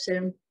name was,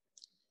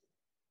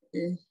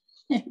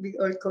 we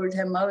all called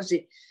her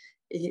Mausi,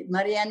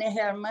 Marianne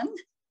Hermann,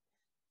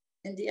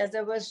 and the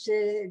other was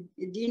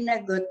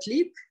Dina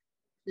Gottlieb,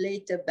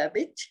 later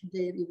Babbitt.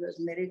 He was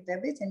married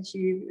Babbitt, and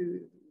she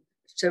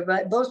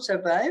both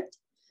survived.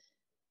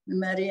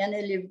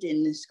 Marianne lived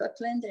in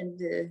Scotland, and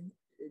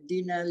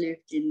Dina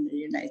lived in the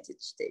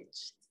United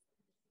States.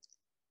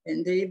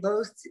 And they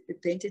both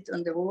painted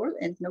on the wall,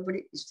 and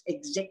nobody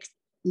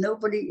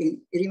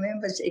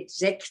remembers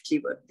exactly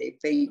what they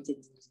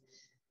painted.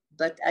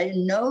 But I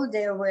know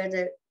there were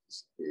the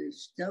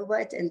Snow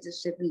White and the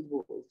Seven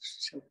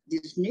Dwarfs of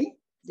Disney.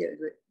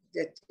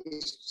 That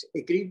is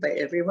agreed by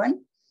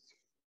everyone.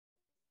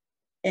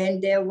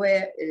 And there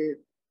were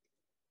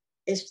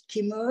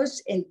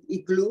Eskimos and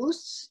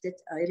igloos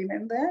that I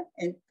remember,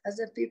 and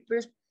other people.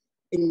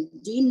 And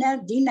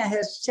Dina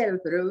herself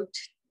wrote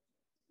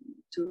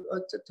to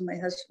my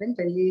husband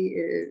when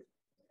he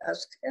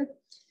asked her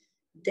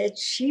that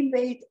she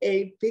made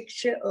a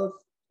picture of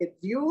a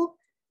view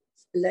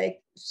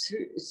like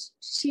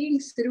seeing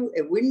through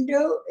a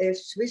window a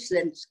Swiss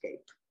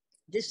landscape.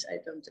 This I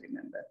don't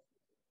remember.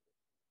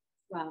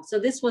 Wow, so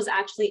this was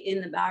actually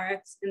in the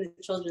barracks, in the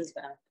children's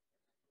barrack.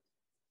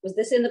 Was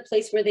this in the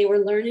place where they were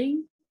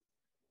learning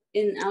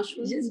in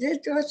Auschwitz?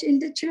 That was in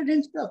the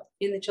children's block.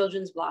 In the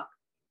children's block.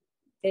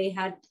 They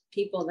had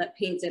people that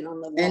painted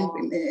on the wall.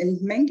 And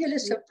Mengele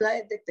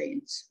supplied the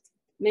paints.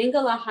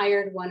 Mengele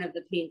hired one of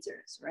the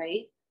painters,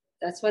 right?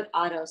 That's what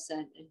Otto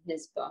said in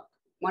his book.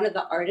 One of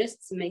the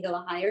artists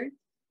Mengele hired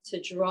to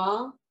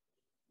draw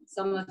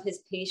some of his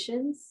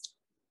patients.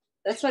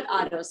 That's what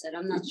Otto said,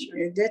 I'm not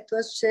sure. That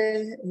was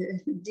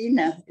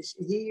Dina.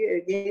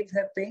 He gave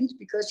her paint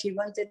because he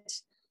wanted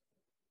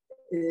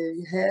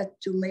her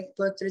to make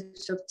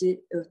portraits of the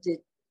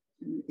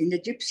in the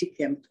gypsy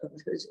camp of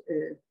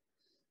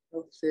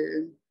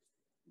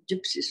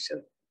gypsies,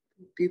 of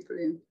people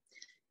in,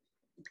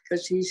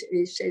 because he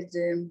said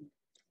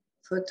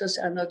photos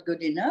are not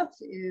good enough.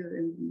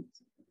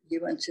 He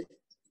wants it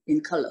in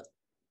color.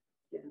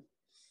 Yeah.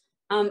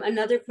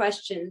 Another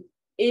question.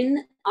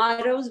 In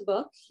Otto's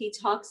book, he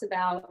talks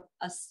about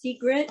a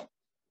secret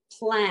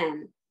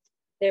plan.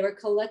 They were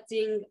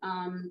collecting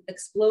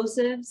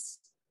explosives.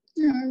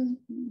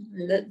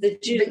 The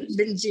Jews.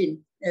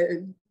 Benzene.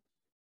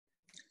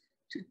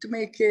 To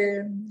make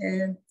a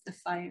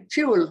fire.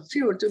 Fuel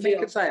to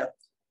make a fire.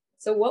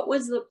 So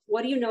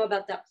what do you know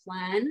about that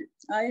plan?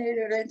 I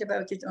read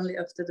about it only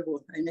after the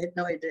war. I had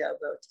no idea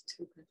about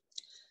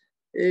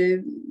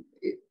it.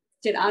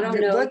 Did Otto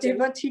know?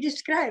 What he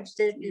describes,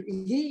 that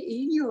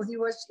he knew he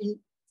was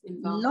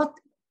not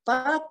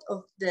part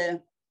of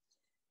the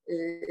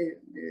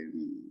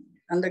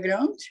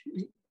underground,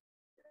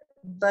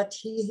 but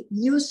he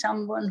knew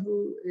someone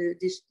who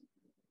this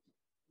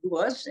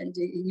was, and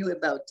he knew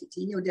about it.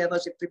 He knew there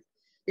was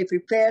they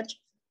prepared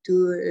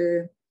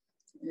to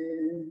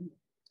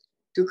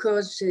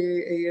cause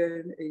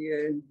a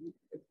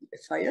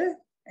fire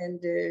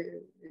and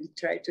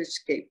try to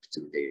escape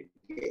through the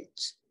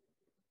gates.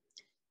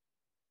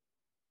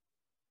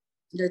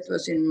 That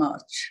was in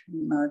March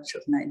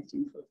of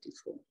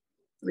 1944.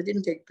 It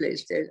didn't take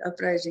place. The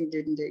uprising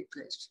didn't take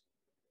place.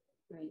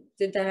 Right.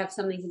 Did that have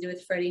something to do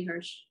with Fredy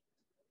Hirsch?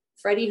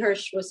 Fredy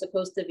Hirsch was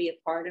supposed to be a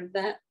part of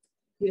that.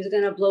 He was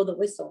going to blow the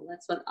whistle.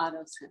 That's what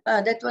Otto said.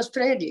 That was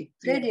Fredy.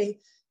 Fredy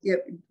yeah,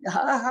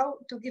 how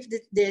to give the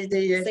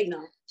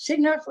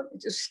signal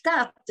to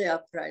start the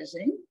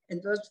uprising.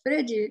 It was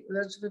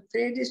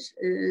Fredy's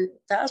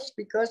task,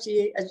 because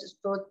he, as a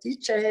sport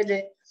teacher,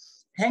 had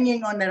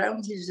hanging on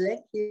around his leg,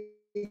 he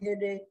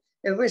had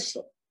a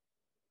whistle,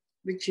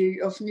 which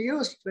he often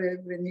used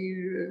when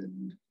he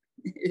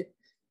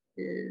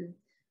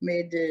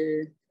made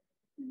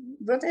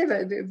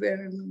whatever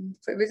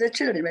with the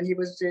children, when he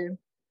was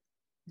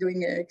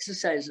doing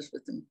exercises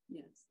with them.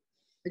 Yes.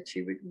 Which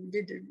he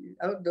did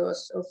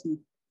outdoors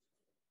often.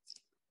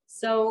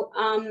 So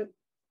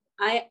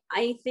I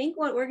think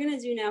what we're going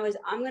to do now is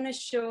I'm going to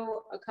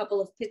show a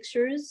couple of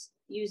pictures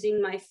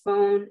using my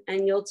phone,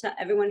 and you'll tell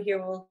everyone here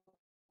will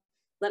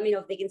let me know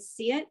if they can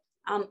see it.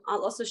 I'll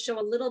also show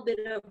a little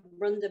bit of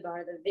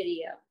Wunderbar, the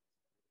video.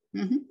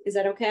 Mm-hmm. Is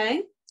that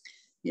okay?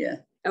 Yeah.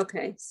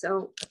 Okay,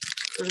 so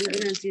I'm going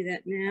to do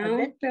that now.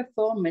 That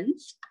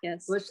performance,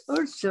 yes, was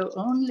also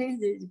only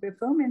the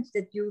performance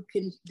that you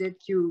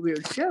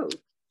will show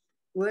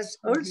was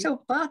also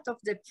part of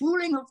the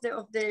pooling of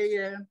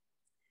the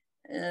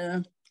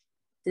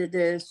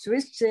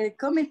Swiss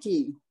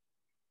committee.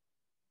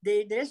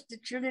 They dressed the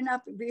children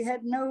up. We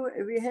had no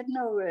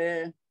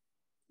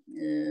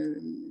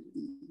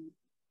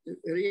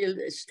real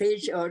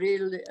stage or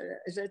real,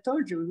 as I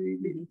told you,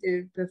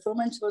 the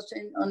performance was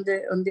in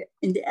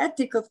the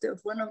attic of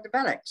one of the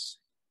barracks.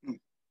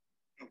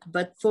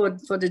 But for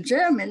the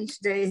Germans,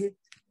 they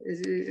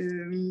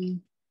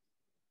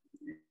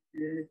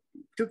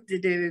took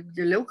the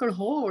local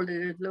hall,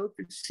 the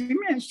local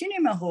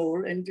cinema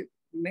hall, and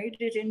made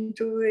it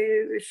into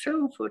a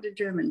show for the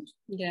Germans.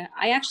 Yeah,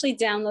 I actually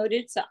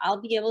downloaded, so I'll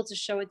be able to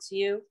show it to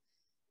you.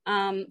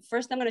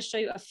 First, I'm going to show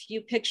you a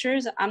few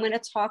pictures. I'm going to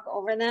talk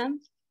over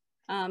them.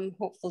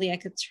 Hopefully I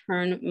could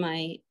turn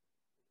my,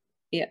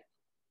 yeah.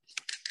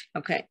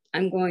 Okay,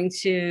 I'm going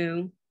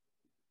to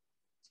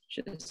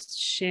just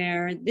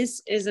share.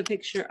 This is a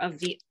picture of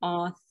the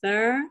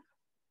author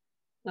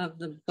of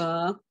the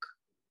book.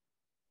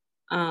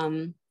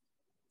 And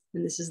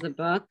this is the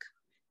book.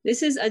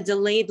 This is A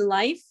Delayed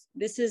Life.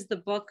 This is the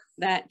book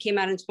that came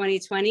out in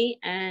 2020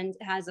 and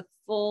has a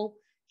full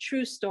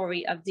true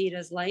story of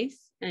Dita's life,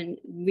 and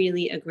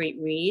really a great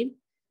read.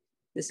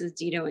 This is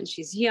Dita when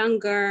she's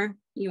younger.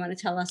 You want to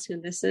tell us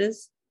who this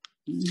is?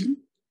 Mm-hmm.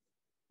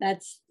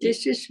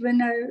 This is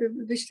when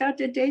we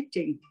started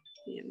dating.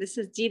 Yeah, this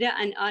is Dita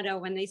and Otto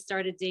when they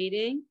started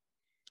dating.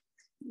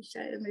 We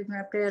started with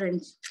my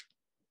parents.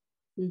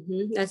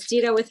 Mm-hmm. That's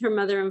Dita with her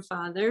mother and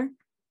father.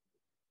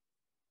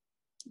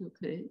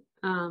 Okay.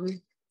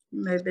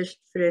 My best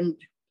friend,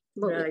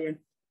 Raya.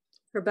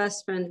 Her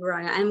best friend,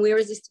 Raya. And where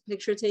was this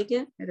picture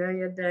taken?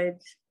 Raya died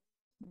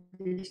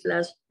this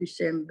last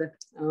December.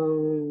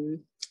 Oh,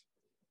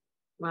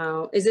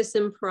 wow. Is this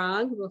in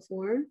Prague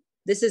before?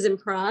 This is in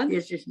Prague?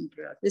 Yes, it's in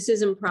Prague. This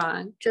is in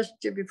Prague. Just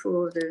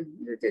before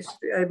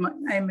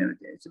I'm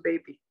as a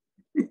baby.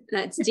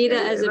 That's Dita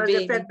as a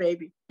baby. A pet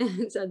baby.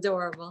 It's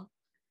adorable.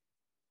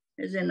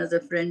 There's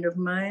another friend of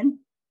mine.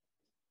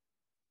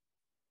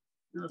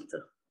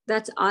 Otto.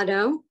 That's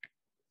Otto.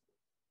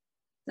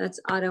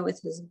 That's Otto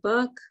with his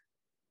book.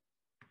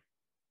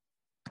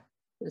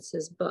 That's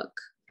his book.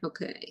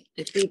 Okay,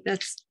 I think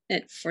that's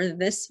it for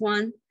this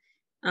one.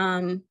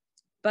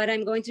 But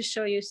I'm going to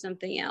show you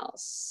something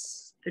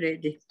else.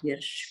 Fredy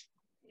Hirsch.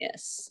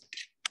 Yes.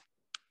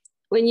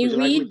 When you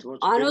read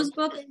Otto's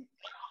book,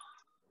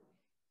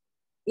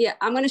 yeah,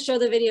 I'm going to show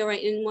the video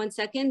right in 1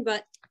 second.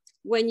 But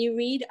when you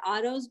read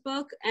Otto's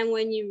book and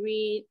when you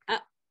read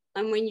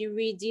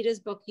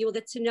Dita's book, you will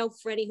get to know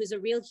Fredy, who's a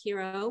real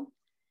hero.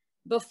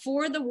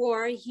 Before the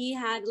war, he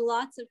had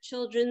lots of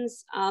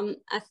children's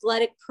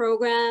athletic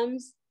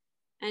programs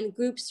and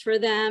groups for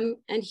them.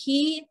 And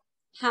he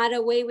had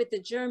a way with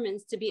the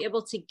Germans to be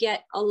able to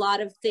get a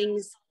lot of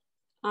things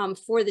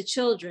for the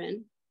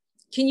children.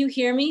 Can you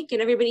hear me?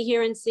 Can everybody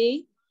hear and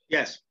see?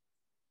 Yes.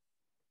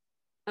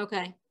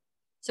 Okay.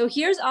 So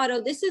here's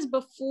Otto. This is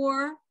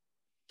before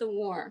the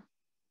war,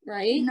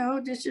 right? No,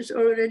 this is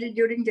already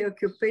during the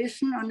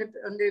occupation on the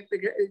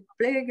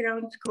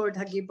playground called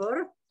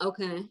Hagibor.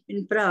 Okay.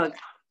 In Prague.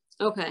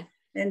 Okay.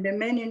 And the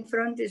man in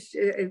front is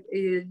a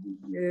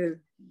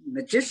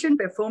magician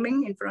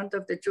performing in front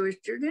of the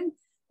Jewish children.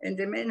 And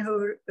the man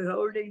who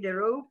holding the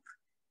rope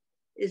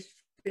is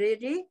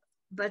Fredy.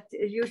 But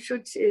you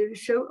should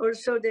show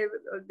also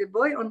the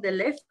boy on the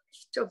left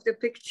of the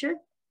picture.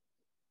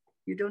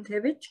 You don't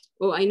have it?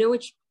 Oh, I know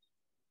which.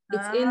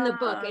 It's in the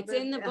book. It's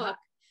in the book.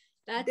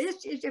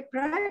 This is a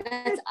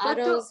private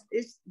photo.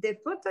 The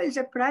photo is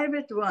a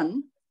private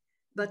one,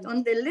 but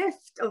on the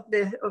left of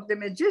the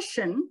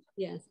magician,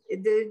 yes,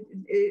 the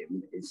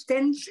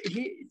stands.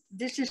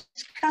 This is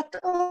cut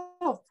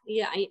off.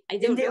 Yeah, I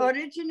don't. In the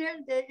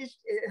original, there is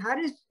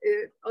Harris,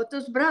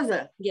 Otto's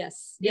brother.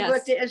 Yes, he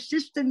was the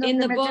assistant of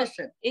the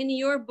magician. Book, in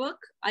your book,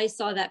 I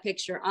saw that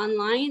picture.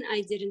 Online,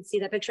 I didn't see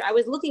that picture. I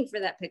was looking for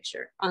that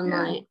picture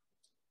online. Yeah.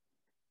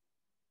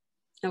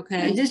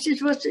 Okay. And this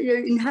is what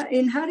in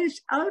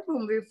Harry's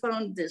album we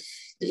found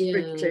this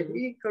picture.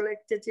 He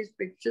collected his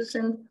pictures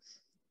and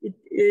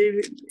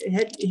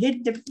had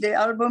hid the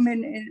album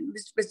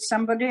with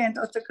somebody and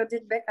also got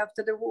it back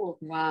after the war.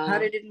 Wow.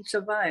 Harry didn't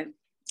survive.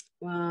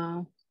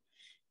 Wow.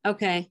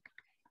 Okay.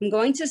 I'm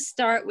going to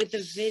start with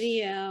the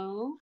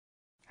video.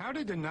 How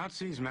did the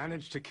Nazis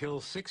manage to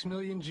kill 6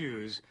 million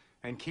Jews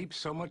and keep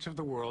so much of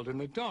the world in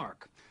the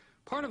dark?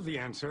 Part of the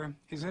answer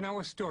is in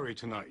our story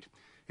tonight.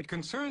 It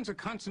concerns a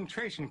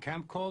concentration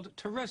camp called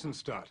Terezen.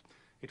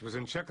 It was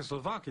in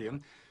Czechoslovakia,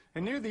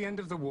 and near the end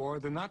of the war,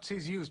 the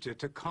Nazis used it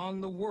to con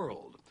the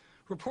world.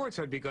 Reports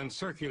had begun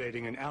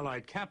circulating in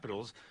Allied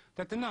capitals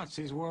that the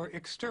Nazis were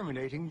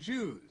exterminating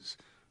Jews.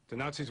 The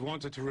Nazis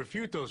wanted to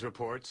refute those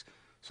reports,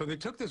 so they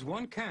took this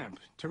one camp,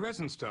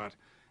 Terezenstadt,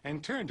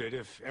 and turned it,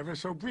 if ever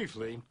so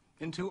briefly,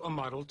 into a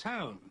model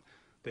town.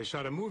 They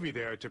shot a movie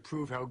there to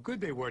prove how good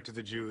they were to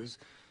the Jews,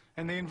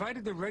 and they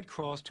invited the Red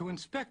Cross to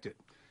inspect it.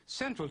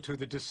 Central to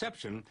the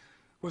deception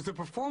was the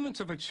performance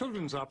of a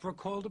children's opera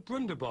called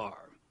Brundebar.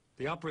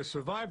 The opera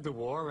survived the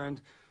war,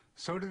 and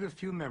so did a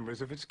few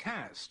members of its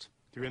cast.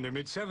 They're in their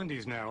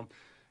mid-70s now,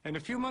 and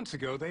a few months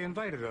ago they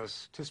invited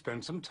us to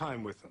spend some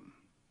time with them.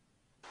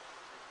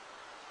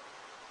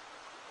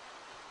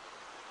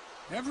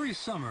 Every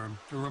summer,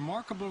 a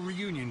remarkable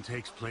reunion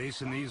takes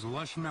place in these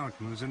lush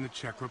mountains in the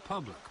Czech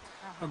Republic.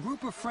 A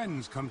group of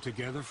friends come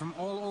together from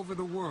all over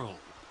the world.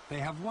 They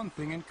have one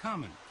thing in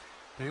common.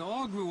 They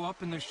all grew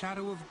up in the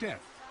shadow of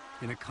death,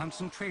 in a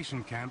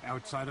concentration camp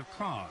outside of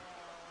Prague.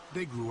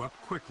 They grew up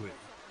quickly.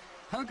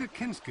 Helga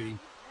Kinski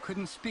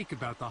couldn't speak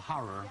about the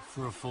horror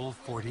for a full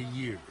 40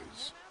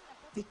 years.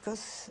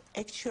 Because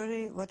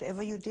actually,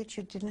 whatever you did,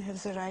 you didn't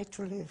have the right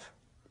to live.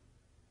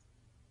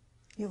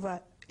 You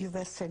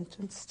were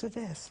sentenced to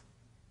death.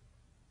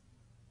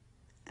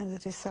 And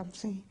it is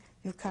something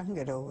you can't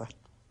get over.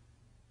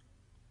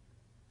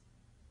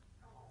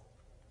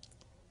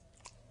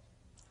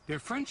 Their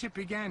friendship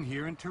began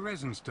here in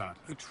Terezenstadt,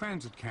 a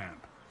transit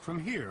camp. From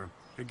here,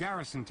 a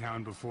garrison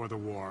town before the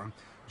war,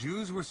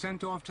 Jews were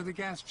sent off to the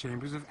gas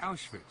chambers of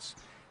Auschwitz.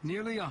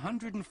 Nearly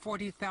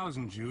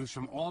 140,000 Jews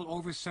from all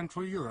over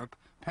Central Europe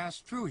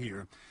passed through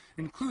here,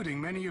 including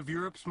many of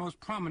Europe's most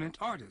prominent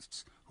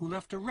artists, who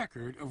left a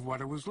record of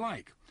what it was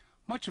like.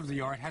 Much of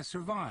the art has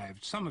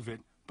survived, some of it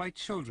by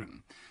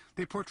children.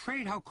 They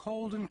portrayed how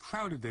cold and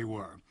crowded they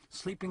were,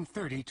 sleeping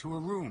 30 to a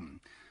room.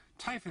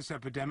 Typhus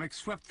epidemics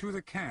swept through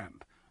the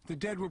camp. The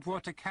dead were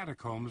brought to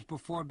catacombs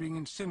before being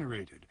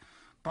incinerated.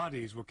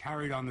 Bodies were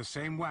carried on the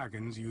same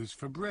wagons used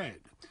for bread.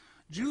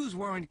 Jews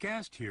weren't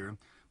gassed here,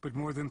 but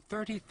more than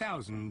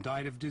 30,000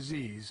 died of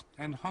disease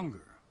and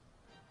hunger.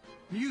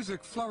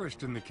 Music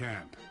flourished in the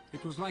camp.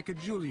 It was like a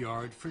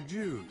Juilliard for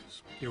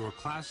Jews. There were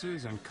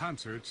classes and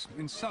concerts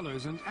in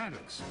cellars and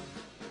attics.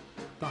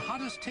 The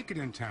hottest ticket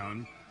in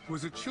town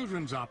was a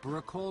children's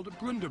opera called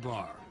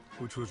Brundebar,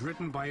 which was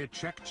written by a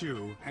Czech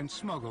Jew and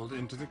smuggled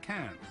into the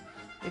camp.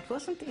 It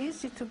wasn't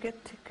easy to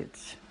get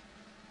tickets.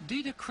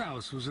 Dita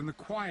Kraus was in the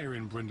choir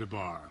in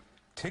Brundebar.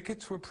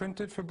 Tickets were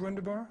printed for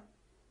Brundebar?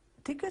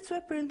 Tickets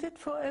were printed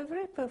for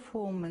every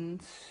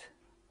performance.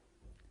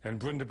 And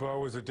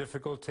Brundebar was a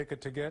difficult ticket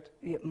to get?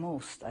 Yeah,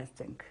 most, I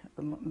think.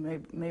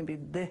 Maybe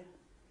the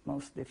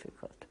most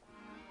difficult.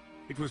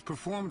 It was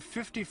performed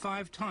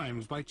 55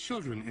 times by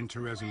children in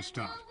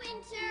Terezenstadt.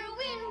 Winter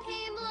wind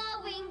came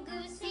blowing,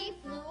 goosey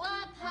flew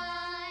up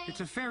high.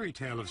 It's a fairy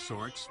tale of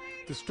sorts,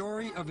 the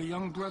story of a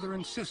young brother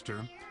and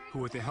sister who,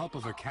 with the help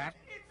of a cat,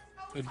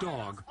 a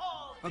dog,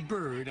 a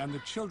bird, and the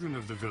children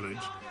of the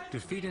village,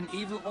 defeat an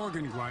evil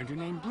organ grinder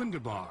named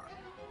Brundebar.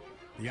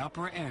 The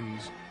opera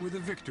ends with a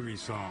victory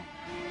song.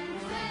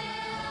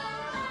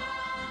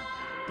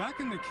 Back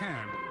in the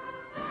camp,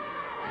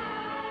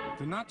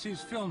 the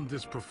Nazis filmed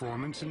this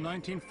performance in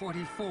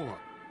 1944.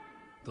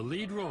 The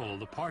lead role,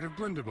 the part of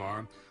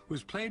Brundebar,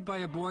 was played by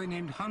a boy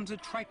named Hansa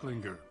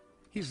Treichlinger.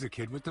 He's the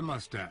kid with the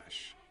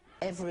mustache.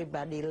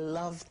 Everybody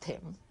loved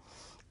him,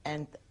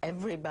 and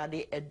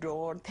everybody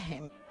adored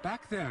him.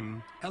 Back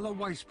then, Ella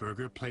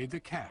Weisberger played the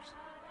cat.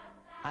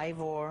 I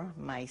wore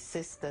my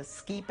sister's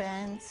ski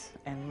pants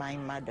and my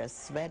mother's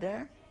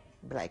sweater,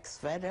 black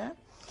sweater.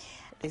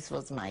 This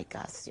was my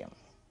costume.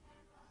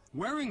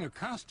 Wearing a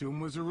costume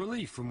was a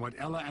relief from what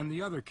Ella and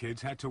the other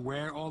kids had to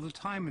wear all the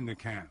time in the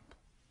camp.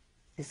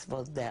 This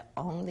was the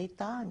only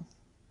time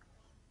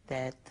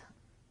that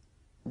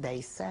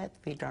they said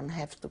we don't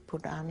have to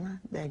put on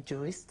the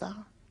Jewish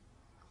star.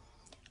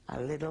 A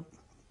little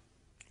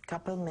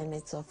couple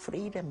minutes of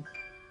freedom.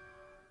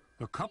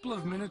 A couple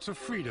of minutes of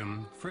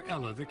freedom for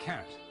Ella the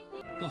cat.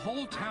 The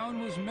whole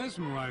town was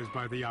mesmerized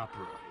by the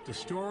opera, the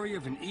story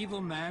of an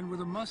evil man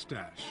with a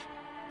mustache.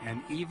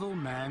 An evil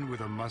man with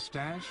a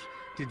mustache?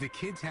 Did the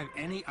kids have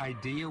any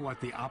idea what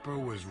the opera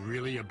was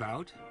really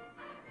about?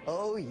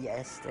 Oh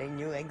yes, they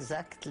knew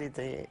exactly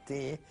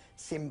the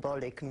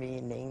symbolic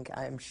meaning.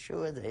 I'm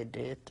sure they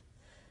did.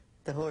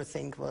 The whole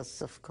thing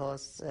was, of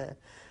course,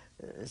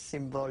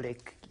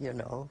 symbolic, you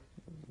know.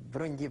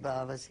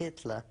 Brundebar was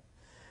Hitler.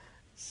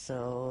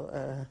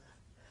 So,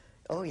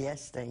 oh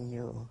yes, they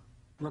knew.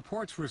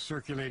 Reports were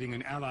circulating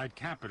in Allied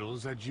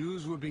capitals that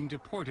Jews were being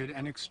deported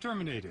and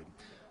exterminated.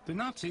 The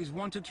Nazis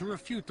wanted to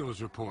refute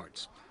those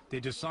reports. They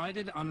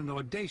decided on an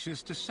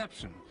audacious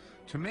deception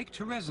to make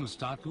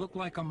Theresienstadt look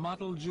like a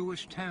model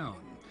Jewish town,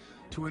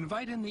 to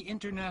invite in the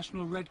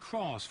International Red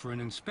Cross for an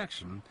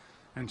inspection,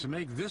 and to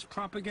make this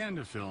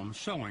propaganda film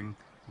showing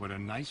what a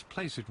nice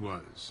place it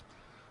was.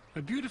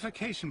 A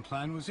beautification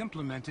plan was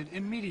implemented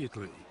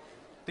immediately.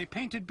 They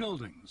painted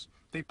buildings,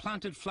 they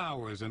planted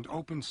flowers and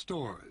opened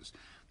stores,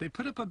 they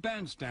put up a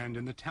bandstand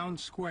in the town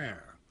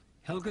square.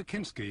 Helga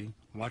Kinski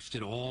watched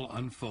it all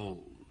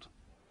unfold.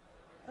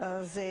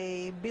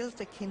 They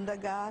built a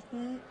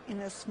kindergarten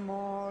in a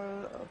small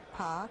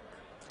park.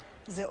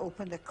 They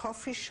opened a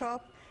coffee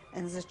shop,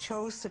 and they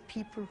chose the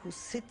people who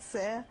sit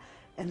there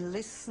and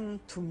listen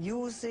to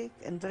music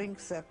and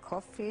drink their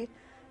coffee,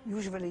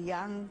 usually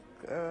young,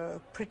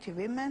 pretty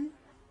women.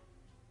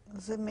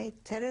 They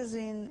made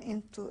Terezín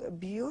into a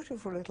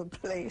beautiful little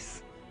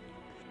place.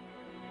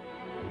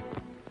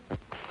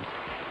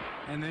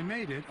 And they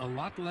made it a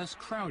lot less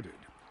crowded.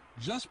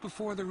 Just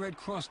before the Red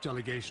Cross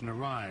delegation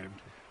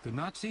arrived, the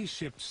Nazis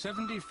shipped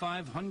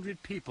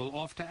 7,500 people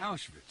off to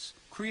Auschwitz,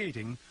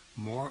 creating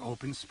more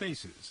open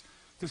spaces.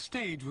 The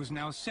stage was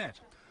now set.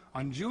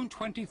 On June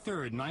 23,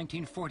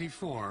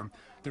 1944,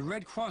 the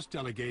Red Cross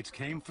delegates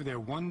came for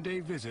their one-day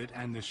visit,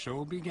 and the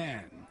show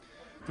began.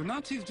 The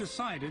Nazis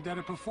decided that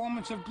a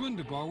performance of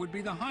Blunderbar would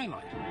be the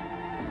highlight.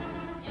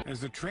 As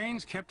the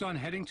trains kept on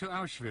heading to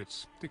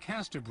Auschwitz, the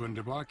cast of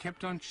Blunderbar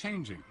kept on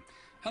changing.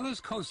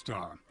 Ella's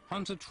co-star,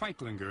 Hansa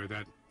Treitlinger,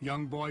 that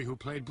young boy who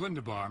played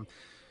Blunderbar,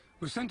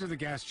 was sent to the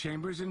gas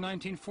chambers in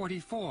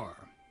 1944.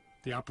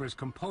 The opera's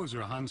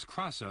composer, Hans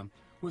Krasse,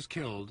 was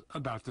killed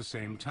about the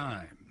same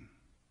time.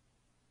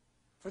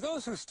 For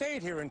those who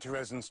stayed here in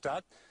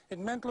Theresienstadt, it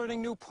meant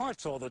learning new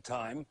parts all the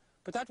time,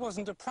 but that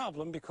wasn't a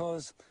problem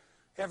because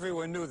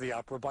everyone knew the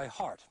opera by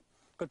heart.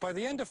 But by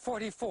the end of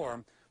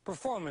 '44,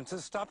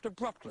 performances stopped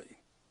abruptly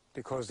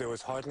because there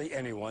was hardly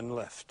anyone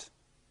left.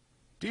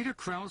 Dita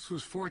Kraus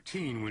was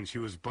 14 when she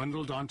was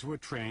bundled onto a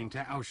train to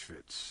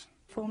Auschwitz.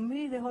 For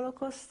me, the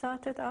Holocaust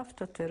started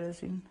after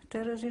Terezín.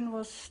 Terezín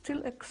was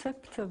still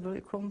acceptable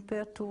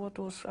compared to what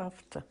was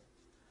after.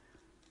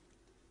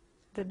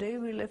 The day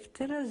we left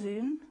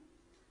Terezín,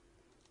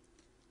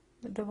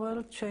 the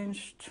world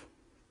changed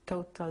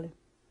totally,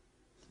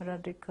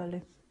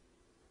 radically.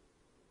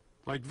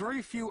 Like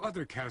very few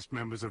other cast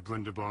members of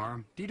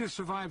Blunderbar, Dita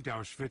survived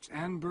Auschwitz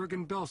and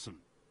Bergen Belsen.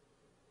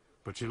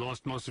 But she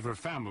lost most of her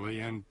family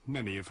and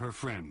many of her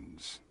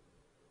friends.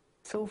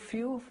 So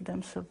few of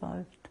them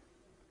survived.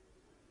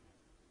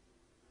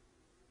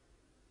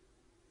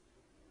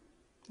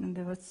 And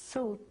they were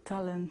so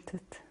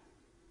talented,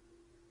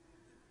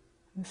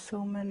 with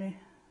so many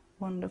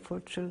wonderful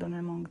children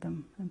among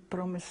them, and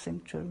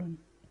promising children.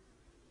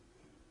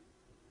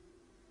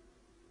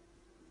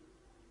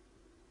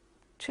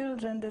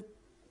 Children that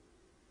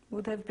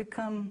would have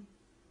become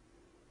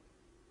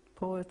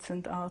poets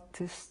and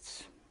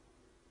artists,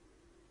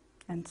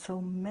 and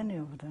so many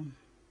of them.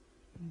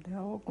 They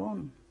are all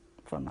gone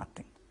for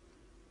nothing.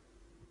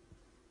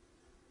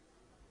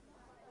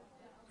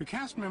 The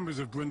cast members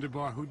of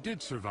Blunderbar who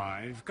did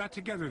survive got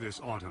together this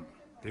autumn.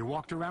 They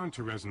walked around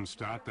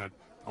Theresienstadt, that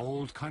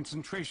old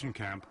concentration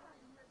camp,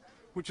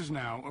 which is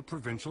now a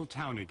provincial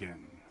town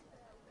again.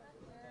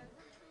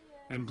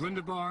 In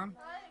Blunderbar,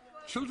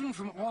 children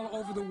from all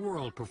over the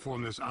world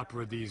perform this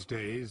opera these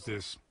days,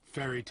 this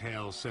fairy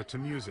tale set to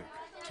music.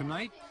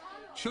 Tonight,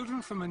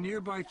 children from a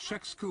nearby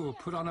Czech school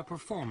put on a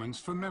performance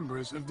for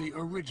members of the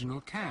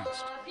original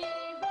cast.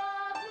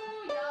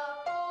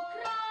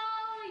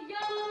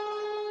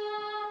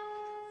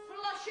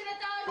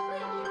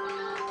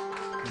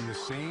 In the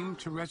same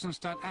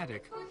Theresienstadt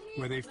attic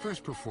where they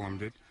first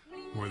performed it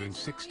more than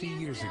 60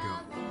 years ago.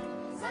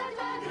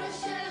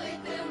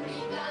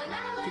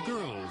 The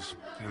girls,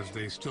 as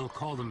they still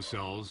call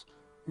themselves,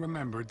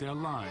 remembered their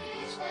lines.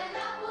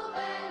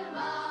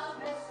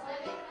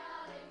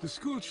 The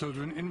school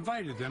children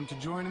invited them to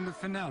join in the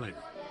finale,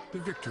 the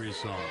victory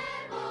song.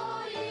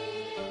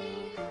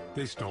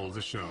 They stole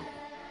the show.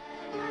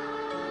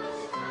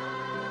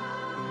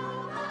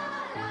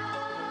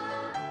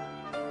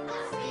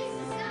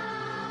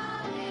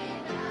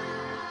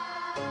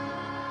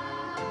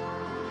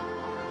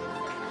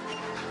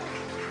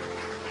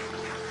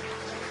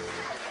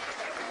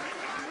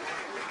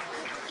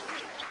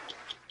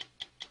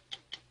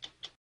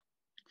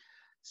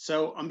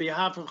 So on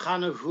behalf of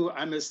Hannah, who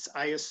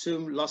I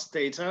assume lost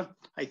data,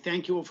 I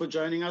thank you all for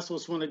joining us.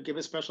 Also want to give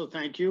a special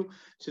thank you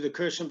to the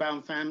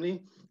Kirschenbaum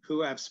family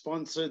who have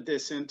sponsored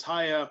this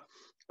entire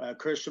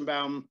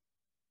Kirschenbaum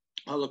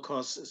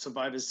Holocaust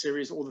Survivors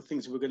series, all the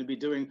things we're going to be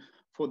doing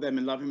for them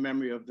in loving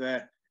memory of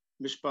their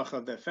mishpacha,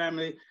 of their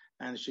family,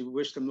 and she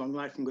wished them long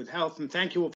life and good health. And thank you all